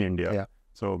in India.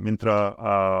 So Myntra,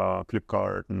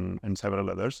 Flipkart, and several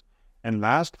others. And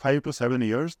last 5 to 7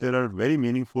 years, there are very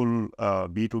meaningful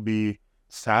B2B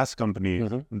SaaS companies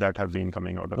that have been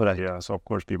coming out of India. So of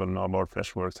course, people know about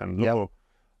Freshworks and Logo.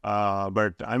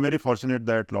 But I'm very fortunate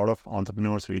that a lot of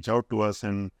entrepreneurs reach out to us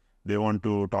and they want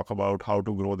to talk about how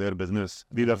to grow their business.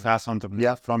 These are SaaS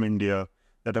entrepreneurs from India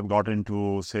that have got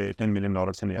into, say, $10 million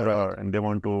in ARR, and they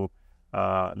want to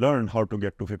learn how to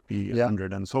get to 50,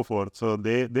 100, and so forth. So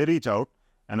they reach out,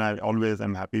 and I always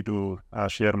am happy to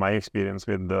share my experience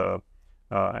with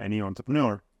any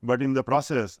entrepreneur. But in the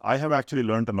process, I have actually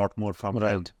learned a lot more from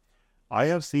them. I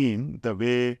have seen the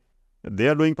way they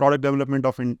are doing product development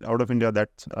out of India.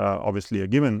 That's obviously a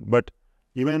given. But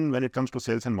even when it comes to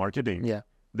sales and marketing,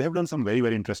 they have done some very,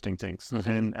 very interesting things.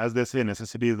 And as they say,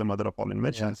 necessity is the mother of all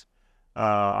inventions.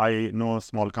 I know a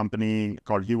small company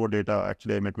called Hero Data.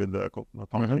 Actually, I met with the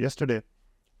founder yesterday.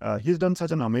 He's done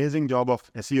such an amazing job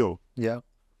of SEO,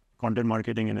 content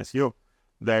marketing and SEO,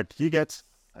 that he gets,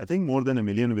 I think, more than 1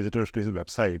 million visitors to his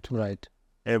website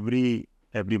every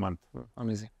month.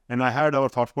 Amazing. And I had our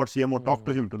ThoughtSpot CMO talk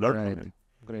to him to learn from him.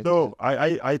 Great. So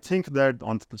I think that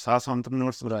SaaS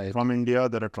entrepreneurs from India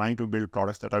that are trying to build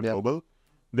products that are global,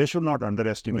 they should not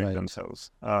underestimate themselves.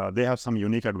 They have some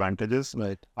unique advantages.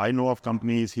 I know of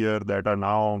companies here that are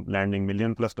now landing $1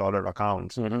 million+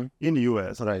 accounts in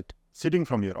US, sitting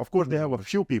from here. Of course, they have a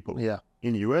few people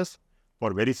in US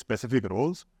for very specific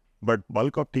roles, but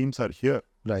bulk of teams are here.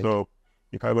 So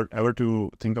if I were ever to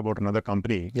think about another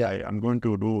company, I'm going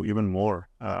to do even more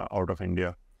out of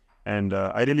India. And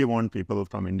I really want people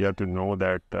from India to know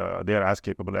that they are as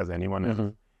capable as anyone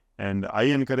else. And I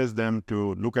encourage them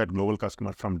to look at global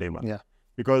customers from day one.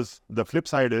 Because the flip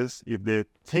side is, if they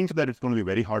think that it's going to be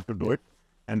very hard to do it,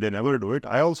 and they never do it,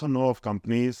 I also know of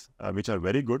companies which are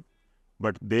very good,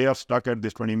 but they are stuck at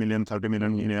this 20 million, 30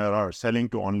 million in ARR, selling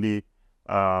to only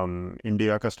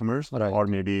India customers or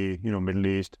maybe, Middle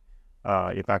East,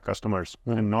 APAC customers,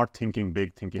 and not thinking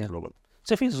big, thinking global.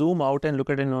 So if you zoom out and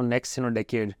look at next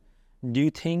decade, do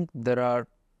you think there are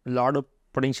a lot of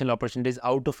potential opportunities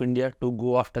out of India to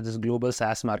go after this global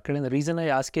SaaS market? And the reason I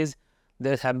ask is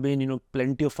there have been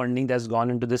plenty of funding that's gone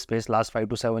into this space last 5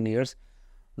 to 7 years.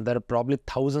 There are probably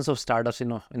thousands of startups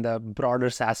in the broader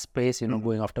SaaS space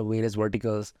going after various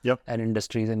verticals and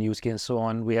industries and use cases and so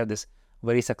on. We have this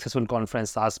very successful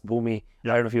conference, SaaS Boomi. I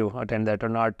don't know if you attend that or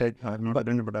not. I've not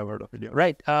attended, but I've heard of it.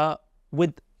 Right.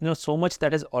 With so much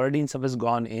that has already in some ways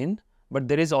gone in, but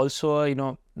there is also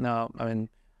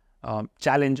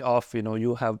challenge of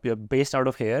you're based out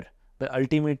of here, but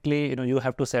ultimately you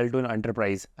have to sell to an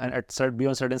enterprise, and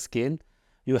beyond certain scale,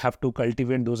 you have to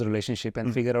cultivate those relationships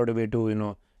and figure out a way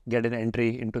to get an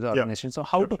entry into the organization. So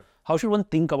how should one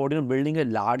think about building a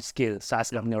large scale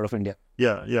SaaS company out of India?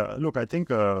 Look, I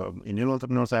think Indian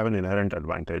entrepreneurs have an inherent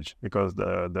advantage because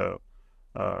the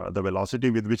velocity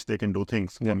with which they can do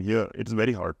things from here, it's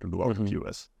very hard to do out of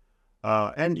US.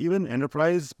 And even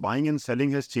enterprise buying and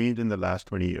selling has changed in the last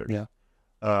 20 years.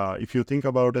 If you think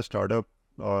about a startup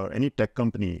or any tech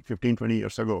company 15, 20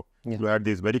 years ago, you had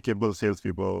these very capable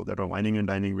salespeople that were wining and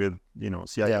dining with,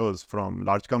 CIOs from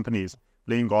large companies,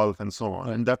 playing golf and so on.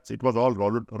 And it was all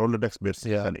Rolodex based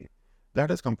selling. That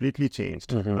has completely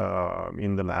changed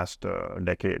in the last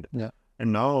decade.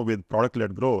 And now with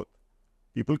product-led growth,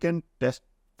 people can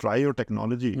try your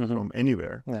technology from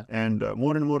anywhere. And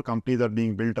more and more companies are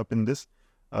being built up in this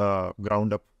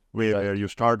ground-up way, where you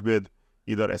start with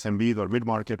either SMBs or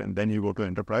mid-market, and then you go to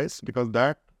enterprise, because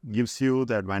that gives you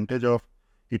the advantage of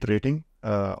iterating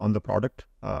on the product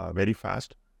very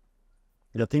fast.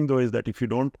 The thing though is that if you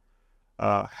don't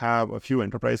have a few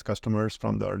enterprise customers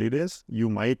from the early days, you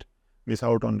might miss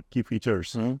out on key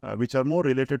features which are more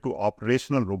related to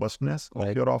operational robustness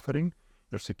of your offering,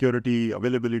 your security,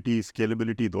 availability,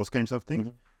 scalability, those kinds of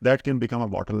things. That can become a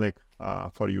bottleneck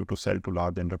for you to sell to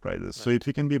large enterprises. So if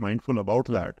you can be mindful about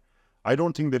that, I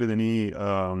don't think there is any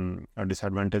a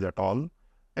disadvantage at all.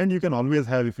 And you can always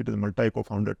have, if it is a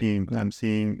multi-co-founder team, I'm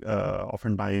seeing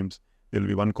oftentimes there will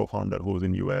be one co-founder who's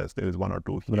in US, there is one or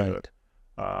two here.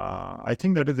 I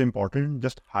think that is important.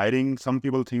 Just hiring, some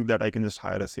people think that I can just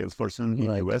hire a salesperson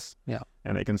in US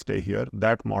and I can stay here.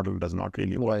 That model does not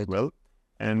really work well.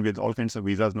 And with all kinds of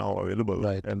visas now available,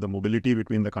 and the mobility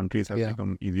between the countries has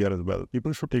become easier as well,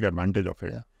 people should take advantage of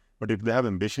it. But if they have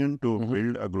ambition to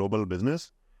build a global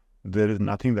business, there is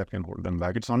nothing that can hold them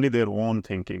back. It's only their own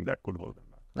thinking that could hold them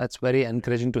back. That's very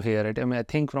encouraging to hear it. I mean, I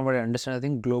think from what I understand, I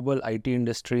think global IT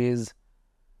industry is,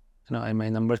 my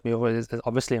numbers is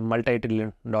obviously a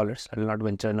multi-trillion dollars. I will not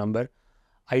venture a number.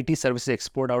 IT services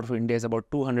export out of India is about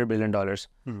 $200 billion.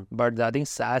 But I think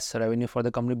SaaS revenue for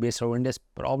the company based out of India is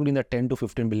probably in the $10 to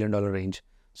 $15 billion range.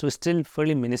 So it's still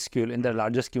fairly minuscule in the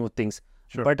larger scheme of things.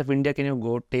 But if India can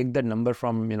go take that number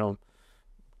from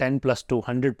 10 plus to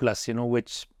 100 plus,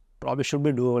 which probably should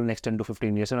be doable next 10 to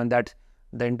 15 years. And that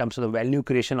in terms of the value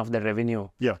creation of the revenue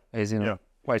is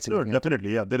quite significant.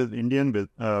 Definitely. There is Indian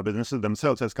businesses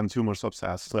themselves as consumers of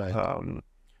SaaS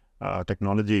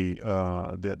technology.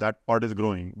 That part is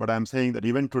growing. But I'm saying that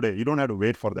even today, you don't have to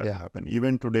wait for that to happen.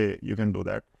 Even today, you can do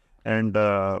that. And,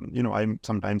 I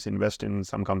sometimes invest in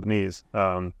some companies.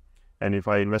 And if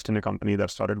I invest in a company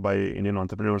that's started by Indian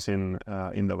entrepreneurs in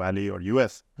the Valley or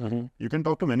US, you can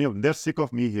talk to many of them. They're sick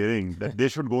of me hearing that they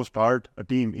should go start a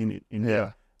team in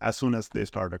India as soon as they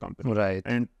start a company.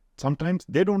 And sometimes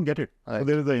they don't get it. So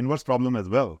there is the inverse problem as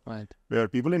well, where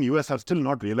people in US are still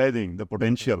not realizing the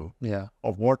potential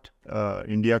of what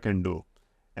India can do.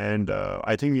 And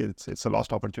I think it's a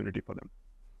lost opportunity for them.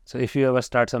 So if you ever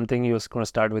start something, you're going to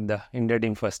start with the India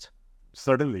team first.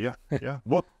 Certainly,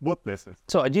 both places.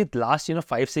 So Ajeet, last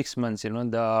 5-6 months,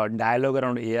 the dialogue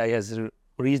around AI has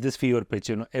reached this fever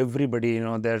pitch. Everybody,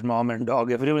 their mom and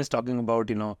dog, everyone is talking about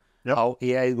how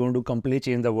AI is going to completely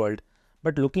change the world.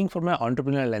 But looking from an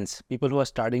entrepreneurial lens, people who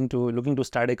are looking to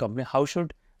start a company, how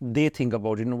should they think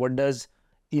about it? What does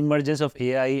emergence of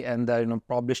AI and the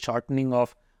probably shortening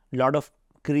of a lot of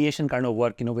creation kind of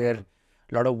work, where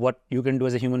a lot of what you can do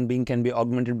as a human being can be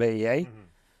augmented by AI.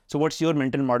 So what's your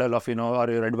mental model of,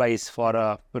 or your advice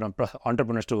for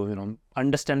entrepreneurs to,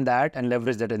 understand that and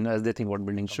leverage that as they think about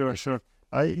building companies? Sure.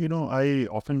 I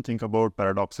often think about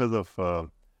paradoxes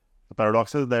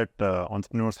that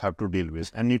entrepreneurs have to deal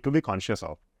with and need to be conscious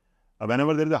of.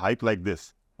 Whenever there is a hype like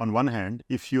this, on one hand,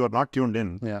 if you are not tuned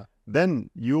in, then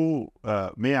you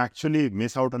may actually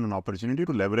miss out on an opportunity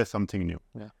to leverage something new.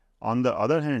 On the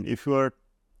other hand, if you are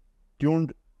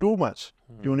tuned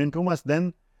in too much,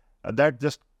 then that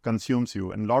just consumes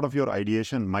you, and a lot of your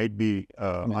ideation might be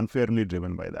unfairly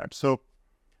driven by that. So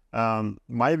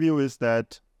my view is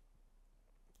that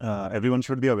everyone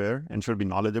should be aware and should be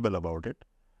knowledgeable about it.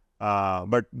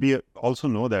 But we also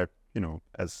know that,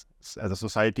 as a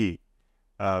society,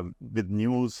 with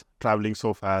news traveling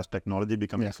so fast, technology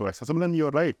becoming so accessible, and you're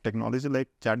right, technology like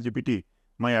ChatGPT.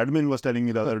 My admin was telling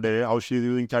me the other day how she's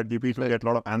using ChatGPT to get a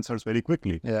lot of answers very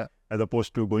quickly, as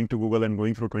opposed to going to Google and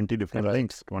going through 20 different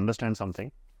links to understand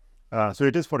something. So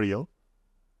it is for real.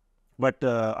 But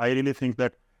I really think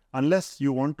that unless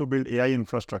you want to build AI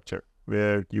infrastructure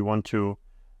where you want to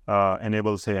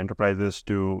enable, say, enterprises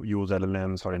to use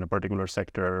LLMs, or in a particular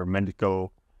sector,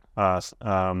 medical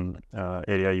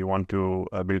area, you want to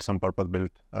build some purpose-built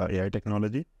AI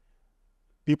technology,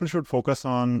 people should focus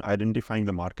on identifying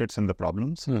the markets and the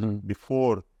problems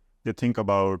before they think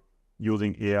about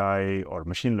using AI or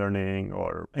machine learning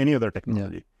or any other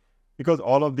technology. Because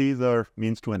all of these are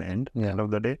means to an end, end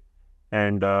of the day.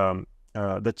 And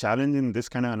the challenge in this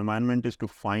kind of environment is to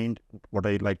find what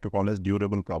I like to call as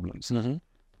durable problems.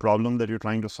 Problem that you're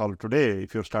trying to solve today,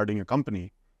 if you're starting a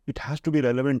company, it has to be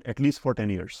relevant at least for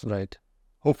 10 years.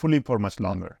 hopefully for much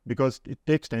longer, because it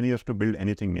takes 10 years to build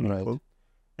anything meaningful. Right.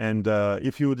 And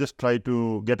if you just try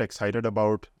to get excited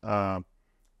about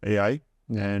AI,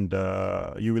 and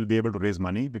you will be able to raise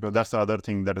money, because that's the other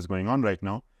thing that is going on right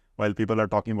now. While people are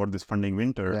talking about this funding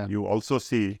winter, you also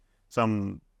see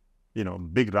some,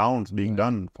 big rounds being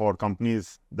done for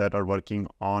companies that are working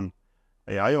on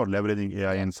AI or leveraging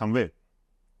AI in some way.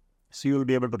 So you'll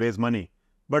be able to raise money.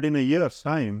 But in a year's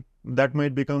time, that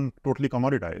might become totally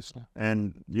commoditized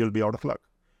and you'll be out of luck.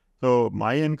 So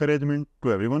my encouragement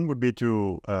to everyone would be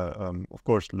to, of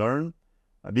course, learn,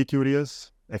 be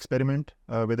curious, experiment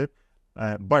with it,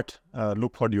 but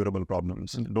look for durable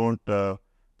problems. Don't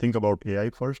think about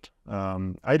AI first.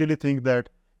 I really think that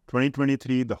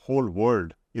 2023, the whole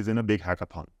world is in a big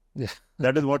hackathon.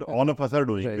 That is what all of us are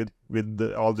doing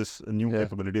with all this new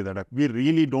capability that we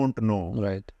really don't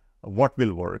know what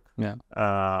will work,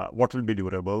 what will be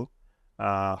durable,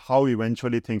 how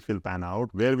eventually things will pan out,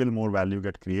 where will more value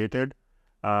get created,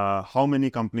 how many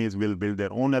companies will build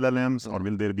their own LLMs, or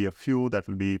will there be a few that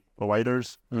will be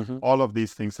providers. All of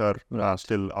these things are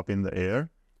still up in the air.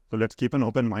 So let's keep an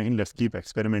open mind, let's keep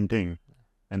experimenting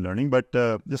and learning, but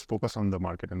just focus on the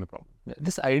market and the problem.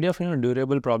 This idea of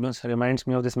durable problems reminds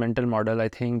me of this mental model. I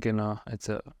think it's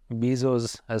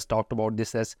Bezos has talked about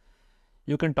this as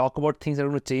you can talk about things that are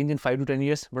going to change in 5 to 10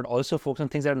 years, but also focus on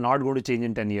things that are not going to change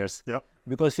in 10 years.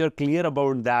 Because if you're clear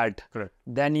about that,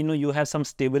 then you have some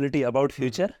stability about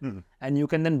future, and you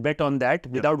can then bet on that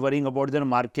without worrying about the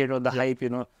market or the hype.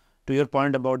 To your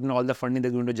point about all the funding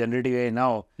they're going to generate AI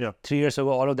now. 3 years ago,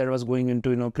 all of that was going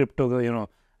into crypto.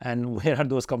 And where are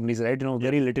those companies, right?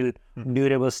 Very little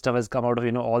durable stuff has come out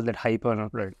of all that hype.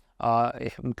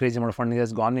 Crazy amount of funding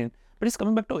has gone in. But it's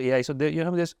coming back to AI. So there you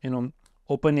have this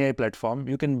open AI platform.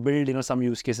 You can build some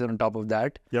use cases on top of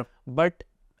that. But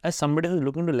as somebody who's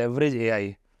looking to leverage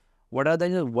AI, what are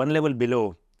the one level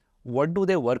below? What do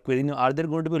they work with? Are there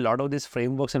going to be a lot of these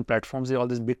frameworks and platforms? All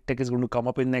this big tech is going to come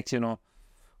up in next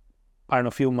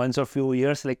few months or few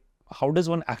years. Like, how does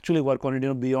one actually work on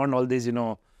it? Beyond all these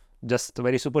just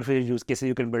very superficial use cases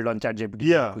you can build on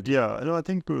ChatGPT. I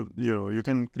think you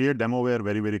can create demoware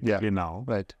very, very quickly now.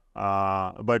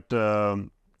 But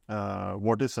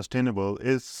what is sustainable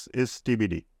is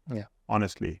TBD.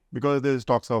 Honestly, because there's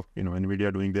talks of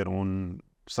NVIDIA doing their own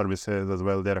services as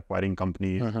well. They're acquiring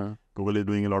companies. Google is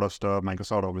doing a lot of stuff.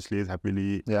 Microsoft obviously is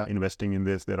happily investing in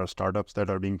this. There are startups that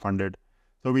are being funded.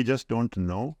 So we just don't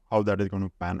know how that is going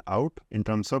to pan out in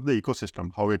terms of the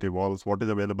ecosystem, how it evolves, what is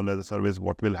available as a service,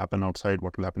 what will happen outside,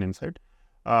 what will happen inside.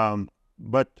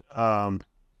 But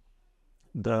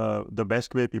the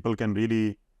best way people can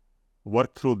really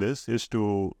work through this is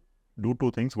to do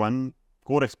two things. One,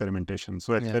 core experimentation.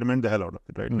 So experiment the hell out of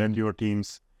it, right? Let your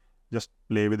teams just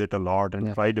play with it a lot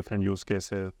and try different use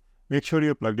cases. Make sure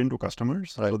you're plugged into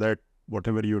customers so that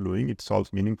whatever you're doing, it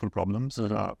solves meaningful problems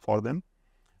for them.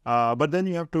 But then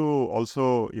you have to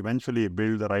also eventually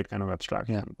build the right kind of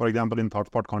abstraction. For example, in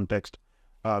ThoughtSpot context,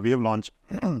 we have launched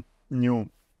new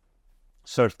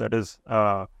search that is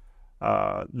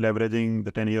leveraging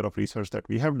the 10 years of research that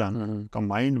we have done,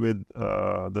 combined with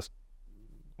the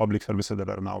public services that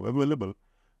are now available.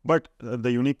 But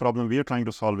the unique problem we are trying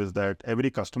to solve is that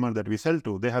every customer that we sell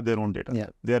to, they have their own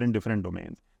data. They are in different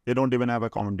domains. They don't even have a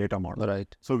common data model.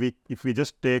 So if we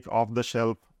just take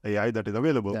off-the-shelf AI that is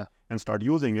available and start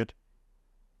using it,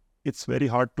 it's very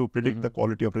hard to predict the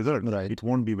quality of results. It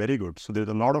won't be very good. So there's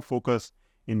a lot of focus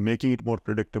in making it more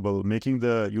predictable, making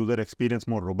the user experience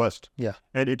more robust.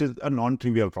 And it is a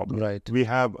non-trivial problem. We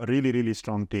have a really, really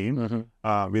strong team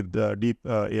with deep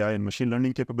AI and machine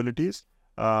learning capabilities.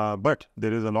 But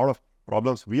there is a lot of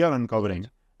problems we are uncovering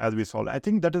as we solve. I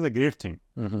think that is a great thing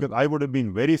because I would have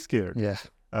been very scared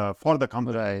for the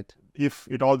company if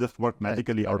it all just worked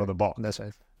magically out of the box. That's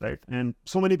right. And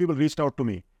so many people reached out to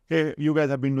me. Hey, you guys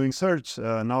have been doing search.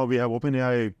 Now we have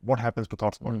OpenAI. What happens to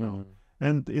ThoughtSpot now?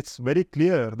 And it's very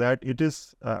clear that it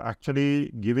is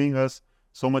actually giving us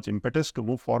so much impetus to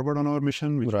move forward on our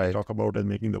mission, which we talk about as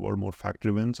making the world more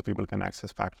fact-driven so people can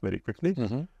access facts very quickly.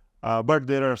 But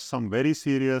there are some very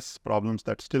serious problems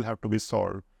that still have to be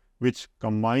solved, which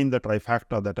combine the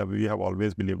trifecta that we have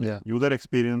always believed in: user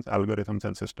experience, algorithms,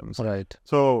 and systems.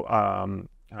 So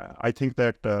I think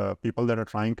that people that are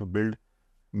trying to build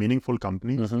meaningful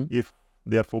companies, if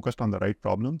they are focused on the right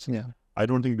problems, I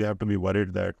don't think they have to be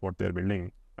worried that what they're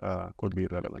building could be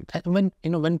relevant.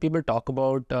 And when people talk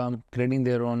about creating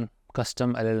their own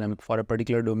custom LLM for a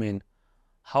particular domain,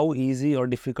 how easy or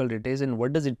difficult it is, and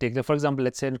what does it take? For example,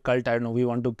 let's say in Cult, I don't know, we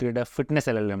want to create a fitness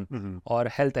LLM or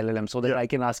health LLM so that I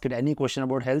can ask it any question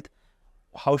about health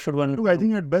how should one? Look, I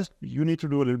think at best you need to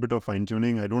do a little bit of fine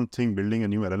tuning. I don't think building a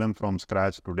new LLM from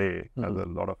scratch today has a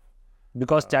lot of.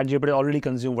 Because ChatGPT already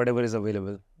consume whatever is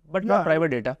available, but not private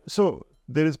data. So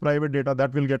there is private data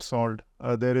that will get solved.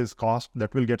 There is cost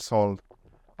that will get solved.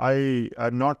 I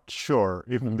am not sure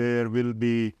if there will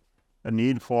be a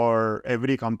need for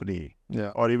every company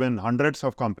or even hundreds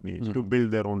of companies to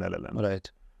build their own LLM.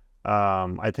 Right.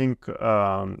 I think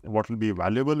what will be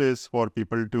valuable is for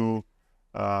people to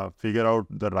figure out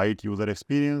the right user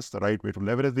experience, the right way to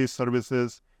leverage these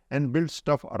services, and build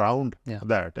stuff around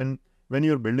that. And when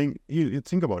you're building, you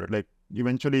think about it, like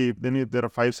eventually, then if there are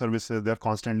 5 services, they're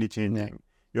constantly changing.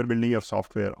 You're building your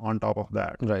software on top of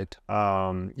that. Right.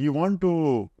 You want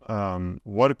to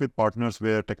work with partners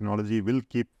where technology will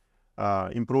keep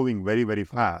improving very, very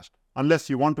fast, unless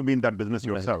you want to be in that business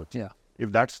yourself. Yeah.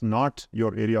 If that's not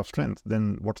your area of strength,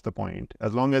 then what's the point?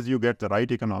 As long as you get the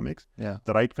right economics,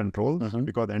 the right controls,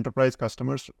 because enterprise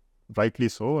customers, rightly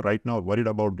so, right now worried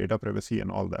about data privacy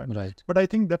and all that. Right. But I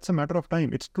think that's a matter of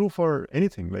time. It's true for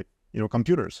anything like,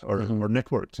 computers or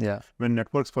networks. Yeah. When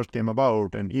networks first came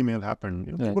about and email happened,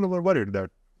 people were worried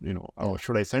that, oh,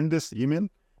 should I send this email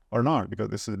or not? Because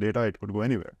this is data, it could go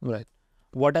anywhere. Right.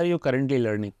 What are you currently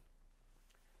learning?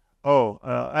 Oh,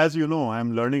 as you know,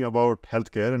 I'm learning about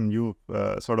healthcare, and you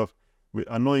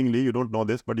unknowingly, you don't know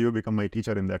this, but you become my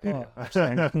teacher in that area.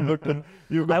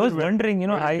 I was wondering,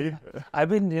 I've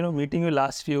been, meeting you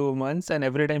last few months, and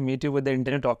every time I meet you with the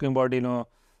internet talking about,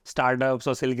 startups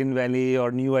or Silicon Valley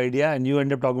or new idea, and you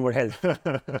end up talking about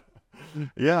health.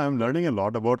 Yeah, I'm learning a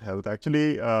lot about health.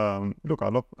 Actually,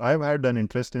 look, I've had an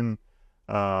interest in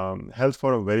health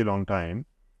for a very long time.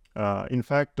 In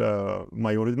fact,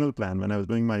 my original plan when I was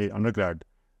doing my undergrad,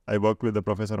 I worked with a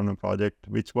professor on a project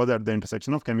which was at the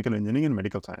intersection of chemical engineering and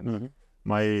medical science.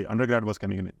 My undergrad was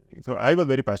chemical engineering. So I was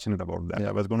very passionate about that.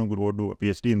 I was going to go do a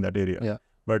PhD in that area.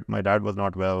 But my dad was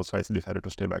not well, so I decided to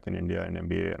stay back in India and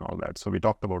MBA and all that. So we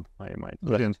talked about my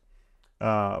experience.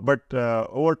 But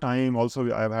over time,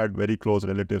 also, I've had very close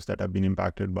relatives that have been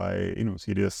impacted by,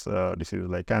 serious diseases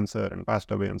like cancer and passed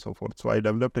away and so forth. So I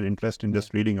developed an interest in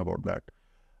just reading about that.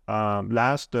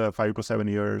 Last 5 to 7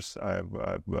 years, I've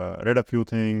read a few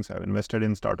things. I've invested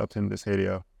in startups in this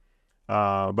area.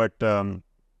 But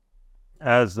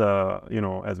as we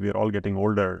are all getting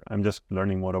older, I'm just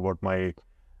learning more about my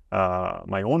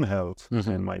own health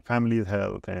and my family's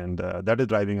health, and that is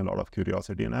driving a lot of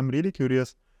curiosity. And I'm really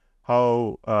curious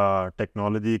how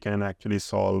technology can actually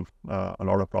solve a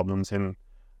lot of problems in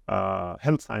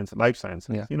health science, life science.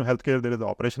 Healthcare, there is the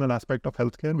operational aspect of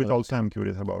healthcare, which also I'm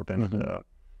curious about. And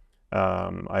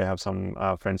I have some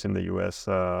friends in the US,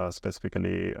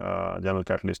 specifically General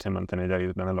Catalyst, Hemant Taneja.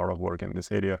 He's done a lot of work in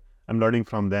this area. I'm learning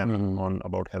from them on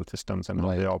about health systems and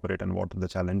how they operate and what the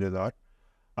challenges are.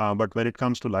 But when it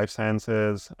comes to life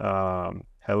sciences,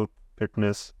 health,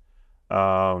 fitness,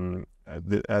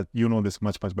 as you know this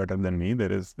much better than me,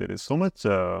 there is so much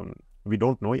we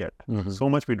don't know yet. So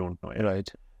much we don't know yet.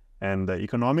 Right. And the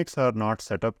economics are not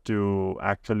set up to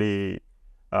actually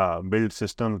build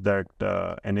systems that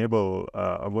enable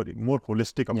a more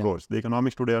holistic approach. The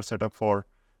economics today are set up for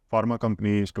pharma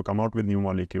companies to come out with new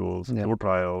molecules, do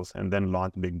trials, and then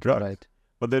launch big drugs. Right.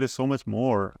 But there is so much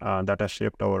more that has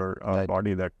shaped our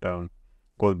body that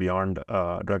goes beyond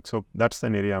drugs. So that's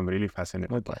an area I'm really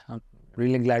fascinated by. I'm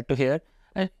really glad to hear.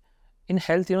 And in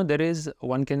health, there is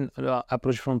one can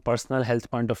approach from personal health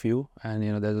point of view,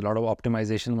 and there's a lot of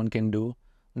optimization one can do.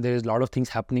 There is a lot of things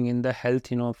happening in the health,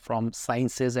 from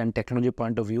sciences and technology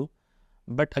point of view.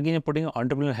 But again, you're putting an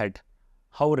entrepreneurial head.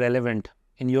 How relevant,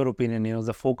 in your opinion,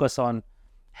 the focus on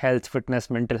health, fitness,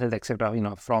 mental health,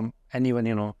 etc. From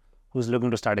anyone, who's looking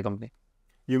to start a company?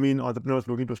 You mean entrepreneurs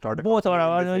looking to start a both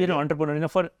company? Or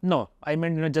entrepreneur. I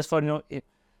meant just for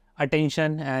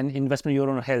attention and investment in your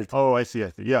own health. Oh, I see.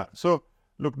 Yeah. So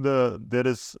look, there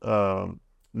is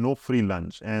no free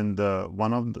lunch, and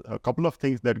a couple of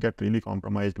things that get really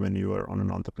compromised when you are on an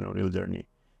entrepreneurial journey,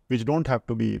 which don't have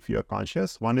to be if you are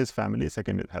conscious. One is family,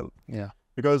 second is health. Yeah.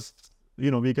 Because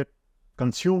we get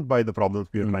consumed by the problems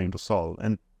we are trying to solve,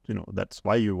 and that's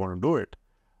why you want to do it.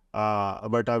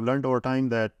 But I've learned over time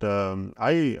that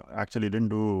I actually didn't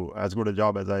do as good a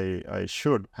job as I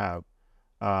should have,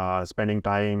 spending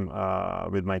time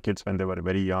with my kids when they were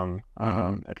very young.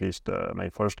 At least my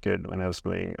first kid, when I was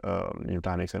playing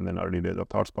Nutanix and then early days of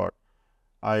ThoughtSpot,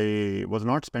 I was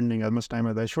not spending as much time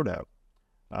as I should have.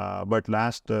 But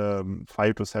last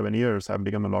 5 to 7 years, I've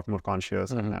become a lot more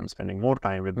conscious, and I'm spending more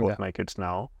time with both my kids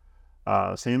now.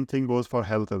 Same thing goes for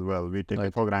health as well. We take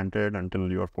it for granted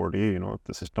until you're 40,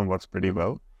 the system works pretty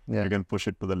well. You can push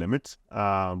it to the limits,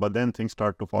 but then things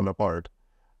start to fall apart.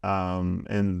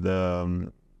 I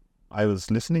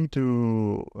was listening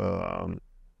to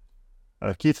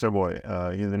Keith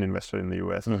Raboy. He's an investor in the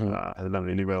US, has done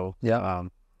really well. Yeah.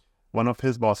 One of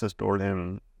his bosses told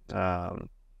him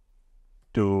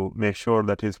to make sure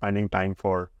that he's finding time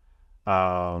for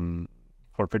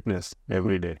fitness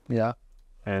every day. Yeah.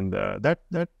 And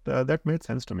that made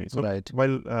sense to me. So Right.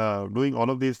 while doing all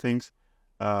of these things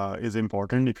is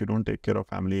important, if you don't take care of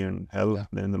family and health,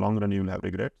 then in the long run you will have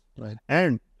regrets. Right.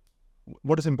 And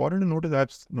what is important to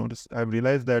notice, I've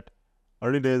realized that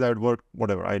early days I would work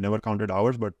whatever. I never counted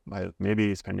hours, but I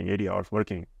maybe spending 80 hours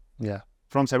working. Yeah.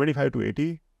 From 75 to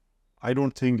 80, I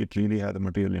don't think it really had a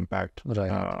material impact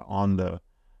Right. on the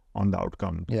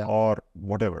outcome Yeah. or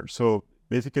whatever. So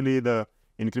basically, the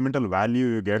incremental value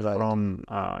you get Right. from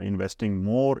investing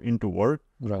more into work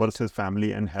Right. versus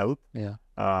family and health, Yeah.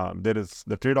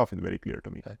 the trade-off is very clear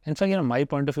to me. Right. In fact, my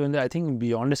point of view, I think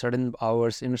beyond a certain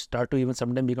hours, start to even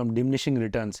sometimes become diminishing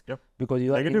returns. Yep. Because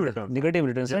you are Negative returns. Negative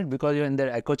returns, right? Because you're in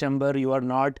the echo chamber, you are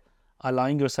not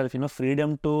allowing yourself,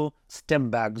 freedom to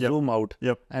step back, zoom out,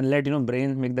 Yep. and let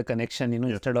brain make the connection,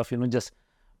 instead of just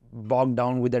bogged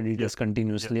down with the details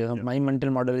continuously. My mental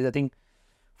model is, I think,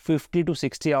 50 to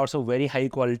 60 hours of very high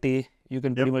quality. You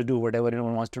can pretty much do whatever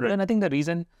anyone wants to do. And I think the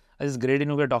reason is great.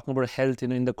 We're talking about health,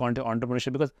 in the context of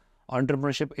entrepreneurship, because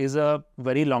entrepreneurship is a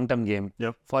very long-term game.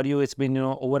 Yep. For you, it's been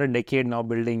over a decade now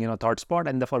building ThoughtSpot,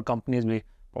 and for companies, we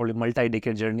probably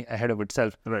multi-decade journey ahead of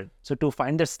itself. Right. So to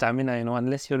find that stamina,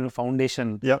 unless you're in a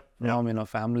foundation from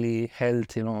family,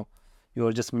 health,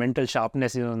 your just mental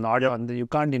sharpness, not on the, you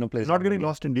can't place. Not getting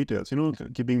lost in details,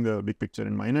 keeping the big picture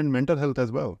in mind, and mental health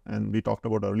as well. And we talked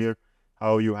about earlier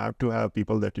how you have to have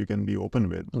people that you can be open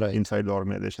with inside the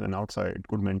organization and outside,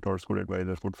 good mentors, good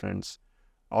advisors, good friends.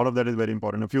 All of that is very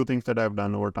important. A few things that I've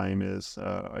done over time is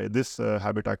this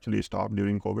habit actually stopped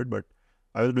during COVID, but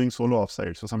I was doing solo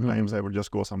offsite. So sometimes I would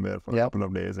just go somewhere for a couple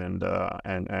of days and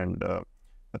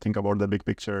think about the big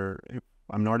picture. If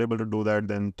I'm not able to do that,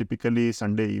 then typically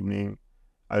Sunday evening,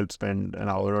 I'll spend an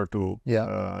hour or two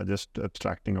just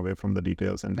abstracting away from the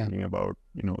details and thinking about,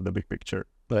 the big picture.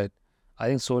 Right. I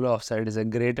think solo offsite is a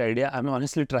great idea. I'm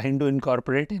honestly trying to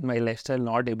incorporate in my lifestyle,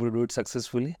 not able to do it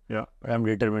successfully. Yeah. But I'm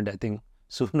determined. I think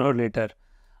sooner or later,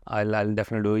 I'll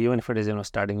definitely do, even if it is,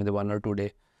 starting with 1 or 2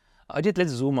 days. Ajeet, let's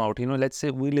zoom out. Let's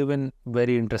say we live in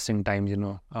very interesting times.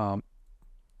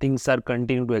 Things are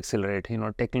continuing to accelerate.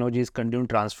 Technologies continue to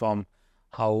transform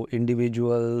how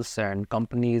individuals and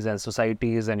companies and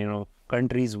societies and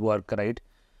countries work. Right.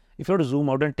 If you were to zoom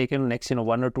out and take next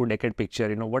 1 or 2 decade picture,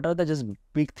 what are the just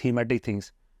big thematic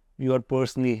things you are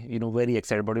personally very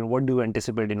excited about? What do you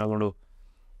anticipate going to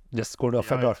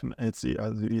affect?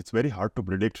 It's very hard to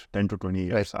predict 10 to 20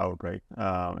 years out, right?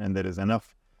 And there is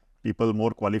enough people,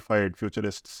 more qualified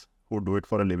futurists who do it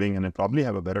for a living and probably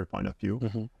have a better point of view.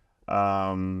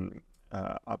 The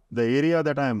area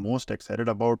that I am most excited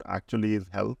about actually is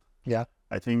health. Yeah.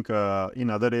 I think in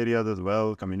other areas as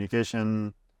well,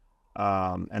 communication,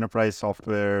 enterprise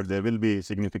software, there will be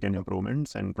significant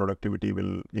improvements and productivity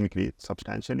will increase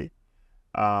substantially.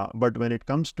 But when it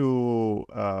comes to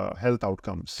health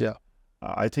outcomes,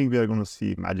 I think we are going to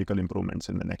see magical improvements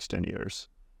in the next 10 years.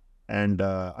 And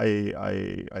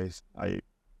I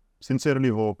sincerely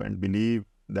hope and believe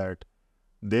that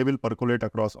they will percolate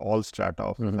across all strata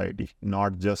of society,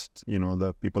 not just,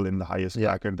 the people in the highest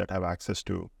bracket that have access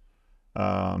to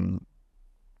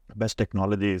best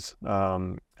technologies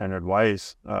and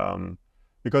advice,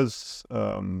 because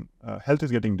health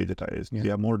is getting digitized. We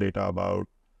have more data about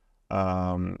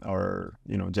our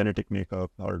genetic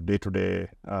makeup, our day-to-day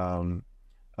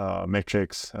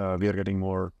metrics. We are getting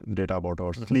more data about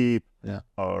our sleep,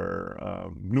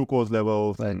 our glucose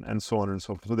levels, and so on and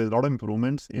so forth. So there's a lot of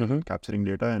improvements in capturing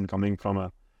data, and coming from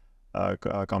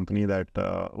a company that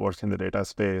works in the data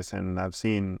space, and I've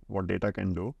seen what data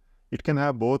can do. It can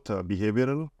have both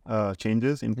behavioral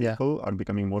changes in people are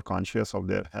becoming more conscious of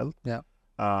their health.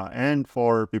 And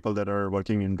for people that are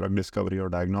working in drug discovery or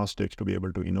diagnostics to be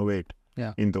able to innovate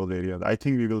in those areas. I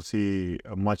think we will see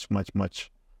a much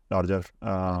larger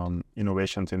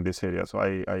innovations in this area. So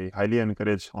I highly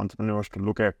encourage entrepreneurs to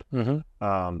look at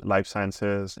life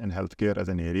sciences and healthcare as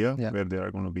an area where there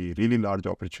are going to be really large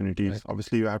opportunities.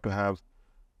 Obviously, you have to have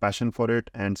passion for it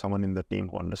and someone in the team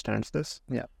who understands this.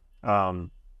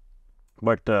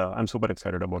 But I'm super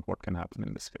excited about what can happen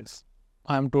in this space.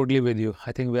 I'm totally with you.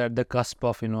 I think we're at the cusp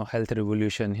of, health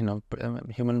revolution.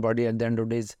 Human body at the end of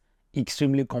the day is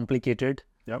extremely complicated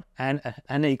and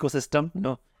an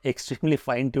ecosystem, extremely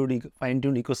fine-tuned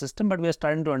ecosystem, but we are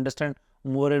starting to understand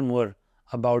more and more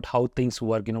about how things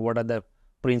work, what are the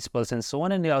principles and so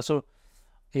on. And also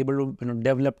able to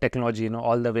develop technology,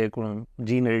 all the way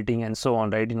gene editing and so on,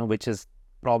 right? Which is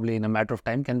probably in a matter of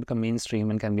time can become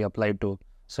mainstream and can be applied to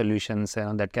solutions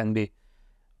that can be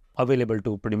available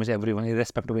to pretty much everyone,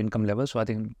 irrespective of income level. So I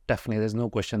think definitely there's no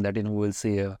question that we'll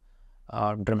see a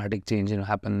dramatic change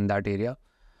happen in that area.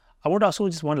 I want to ask you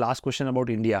just one last question about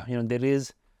India. There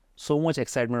is so much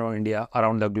excitement around India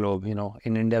around the globe.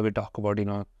 In India we talk about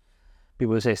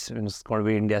people say it's going to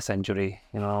be India's century.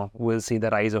 We'll see the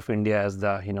rise of India as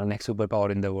the next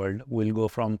superpower in the world. We'll go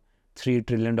from $3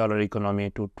 trillion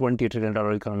economy to $20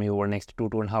 trillion economy over next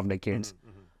 2.5 decades.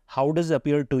 How does it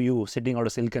appear to you sitting out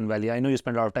of Silicon Valley? I know you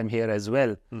spent a lot of time here as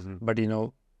well, but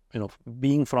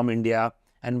being from India,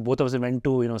 and both of us went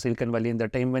to Silicon Valley in the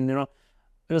time when it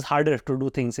was harder to do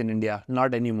things in India,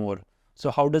 not anymore. So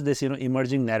how does this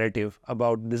emerging narrative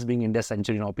about this being India's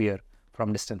century appear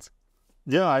from distance?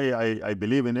 Yeah, I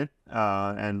believe in it,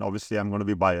 and obviously I'm going to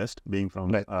be biased being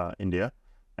from India,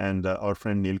 and our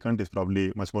friend Neelkant is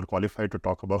probably much more qualified to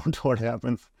talk about what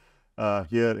happens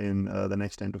here in the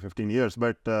next 10 to 15 years.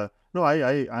 But no,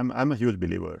 I'm a huge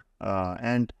believer,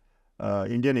 and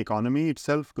Indian economy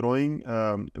itself growing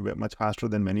much faster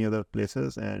than many other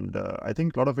places, and I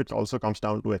think a lot of it also comes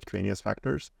down to extraneous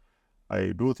factors.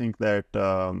 I do think that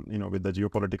with the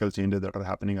geopolitical changes that are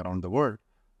happening around the world,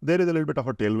 there is a little bit of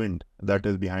a tailwind that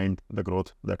is behind the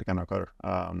growth that can occur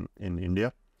in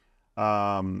India.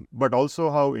 But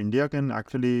also how India can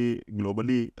actually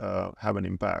globally have an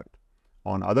impact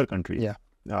on other countries.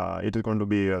 It is going to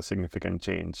be a significant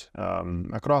change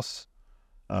across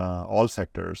all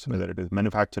sectors, whether it is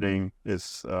manufacturing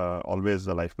is always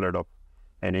the lifeblood of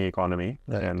any economy.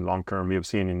 And long term, we have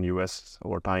seen in US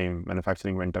over time,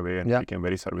 manufacturing went away and became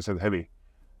very services heavy.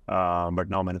 But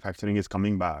now manufacturing is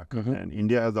coming back, and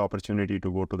India has the opportunity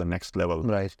to go to the next level.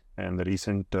 And the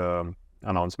recent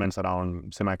announcements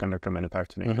around semiconductor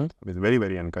manufacturing is very,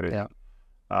 very encouraging.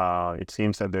 It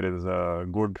seems that there is a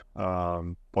good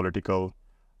political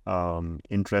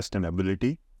interest and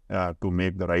ability to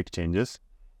make the right changes,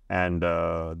 and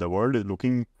the world is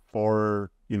looking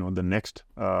for the next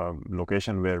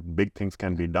location where big things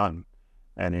can be done,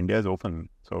 and India is open.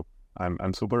 So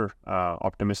I'm super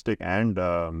optimistic and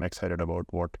excited about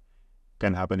what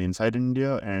can happen inside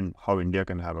India and how India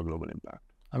can have a global impact.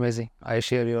 Amazing. I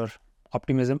share your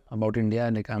optimism about India,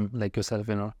 and I'm like yourself,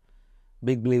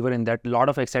 big believer in that. A lot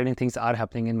of exciting things are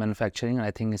happening in manufacturing, and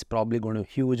I think it's probably going to be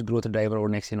a huge growth driver over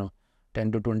next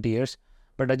 10 to 20 years.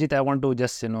 But Ajeet, I want to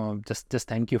just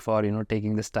thank you for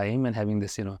taking this time and having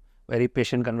this very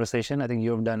patient conversation. I think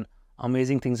you have done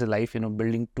amazing things in life.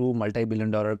 Building 2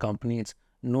 multi-billion-dollar companies, it's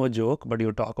no joke, but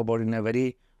you talk about it in a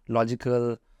very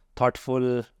logical,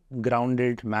 thoughtful,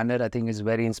 grounded manner. I think is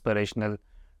very inspirational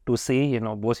to see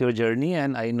both your journey,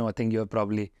 and I think you have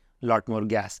probably a lot more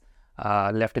gas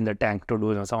left in the tank to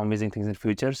do some amazing things in the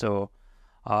future. So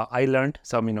I learned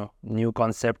some new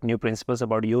concept, new principles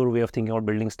about your way of thinking about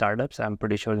building startups. I'm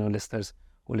pretty sure listeners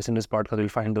who listen to this podcast will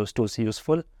find those tools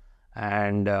useful,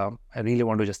 and I really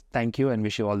want to just thank you and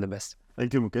wish you all the best.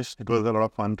 Thank you, Mukesh. It was a lot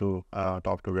of fun to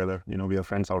talk together. We are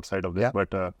friends outside of this, but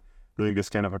doing this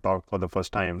kind of a talk for the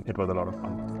first time, it was a lot of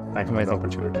fun. Thanks for the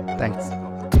opportunity. Thanks.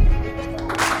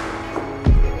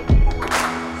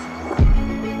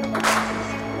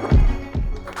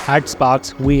 At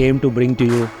SparX, we aim to bring to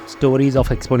you stories of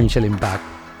exponential impact.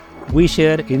 We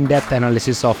share in-depth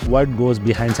analysis of what goes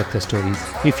behind success stories.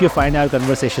 If you find our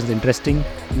conversations interesting,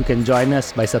 you can join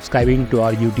us by subscribing to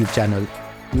our YouTube channel.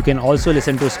 You can also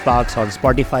listen to SparX on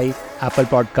Spotify, Apple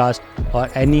Podcast, or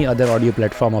any other audio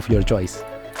platform of your choice.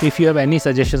 If you have any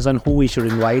suggestions on who we should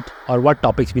invite or what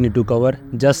topics we need to cover,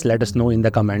 just let us know in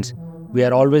the comments. We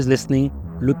are always listening,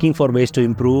 looking for ways to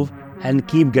improve, and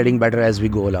keep getting better as we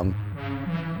go along.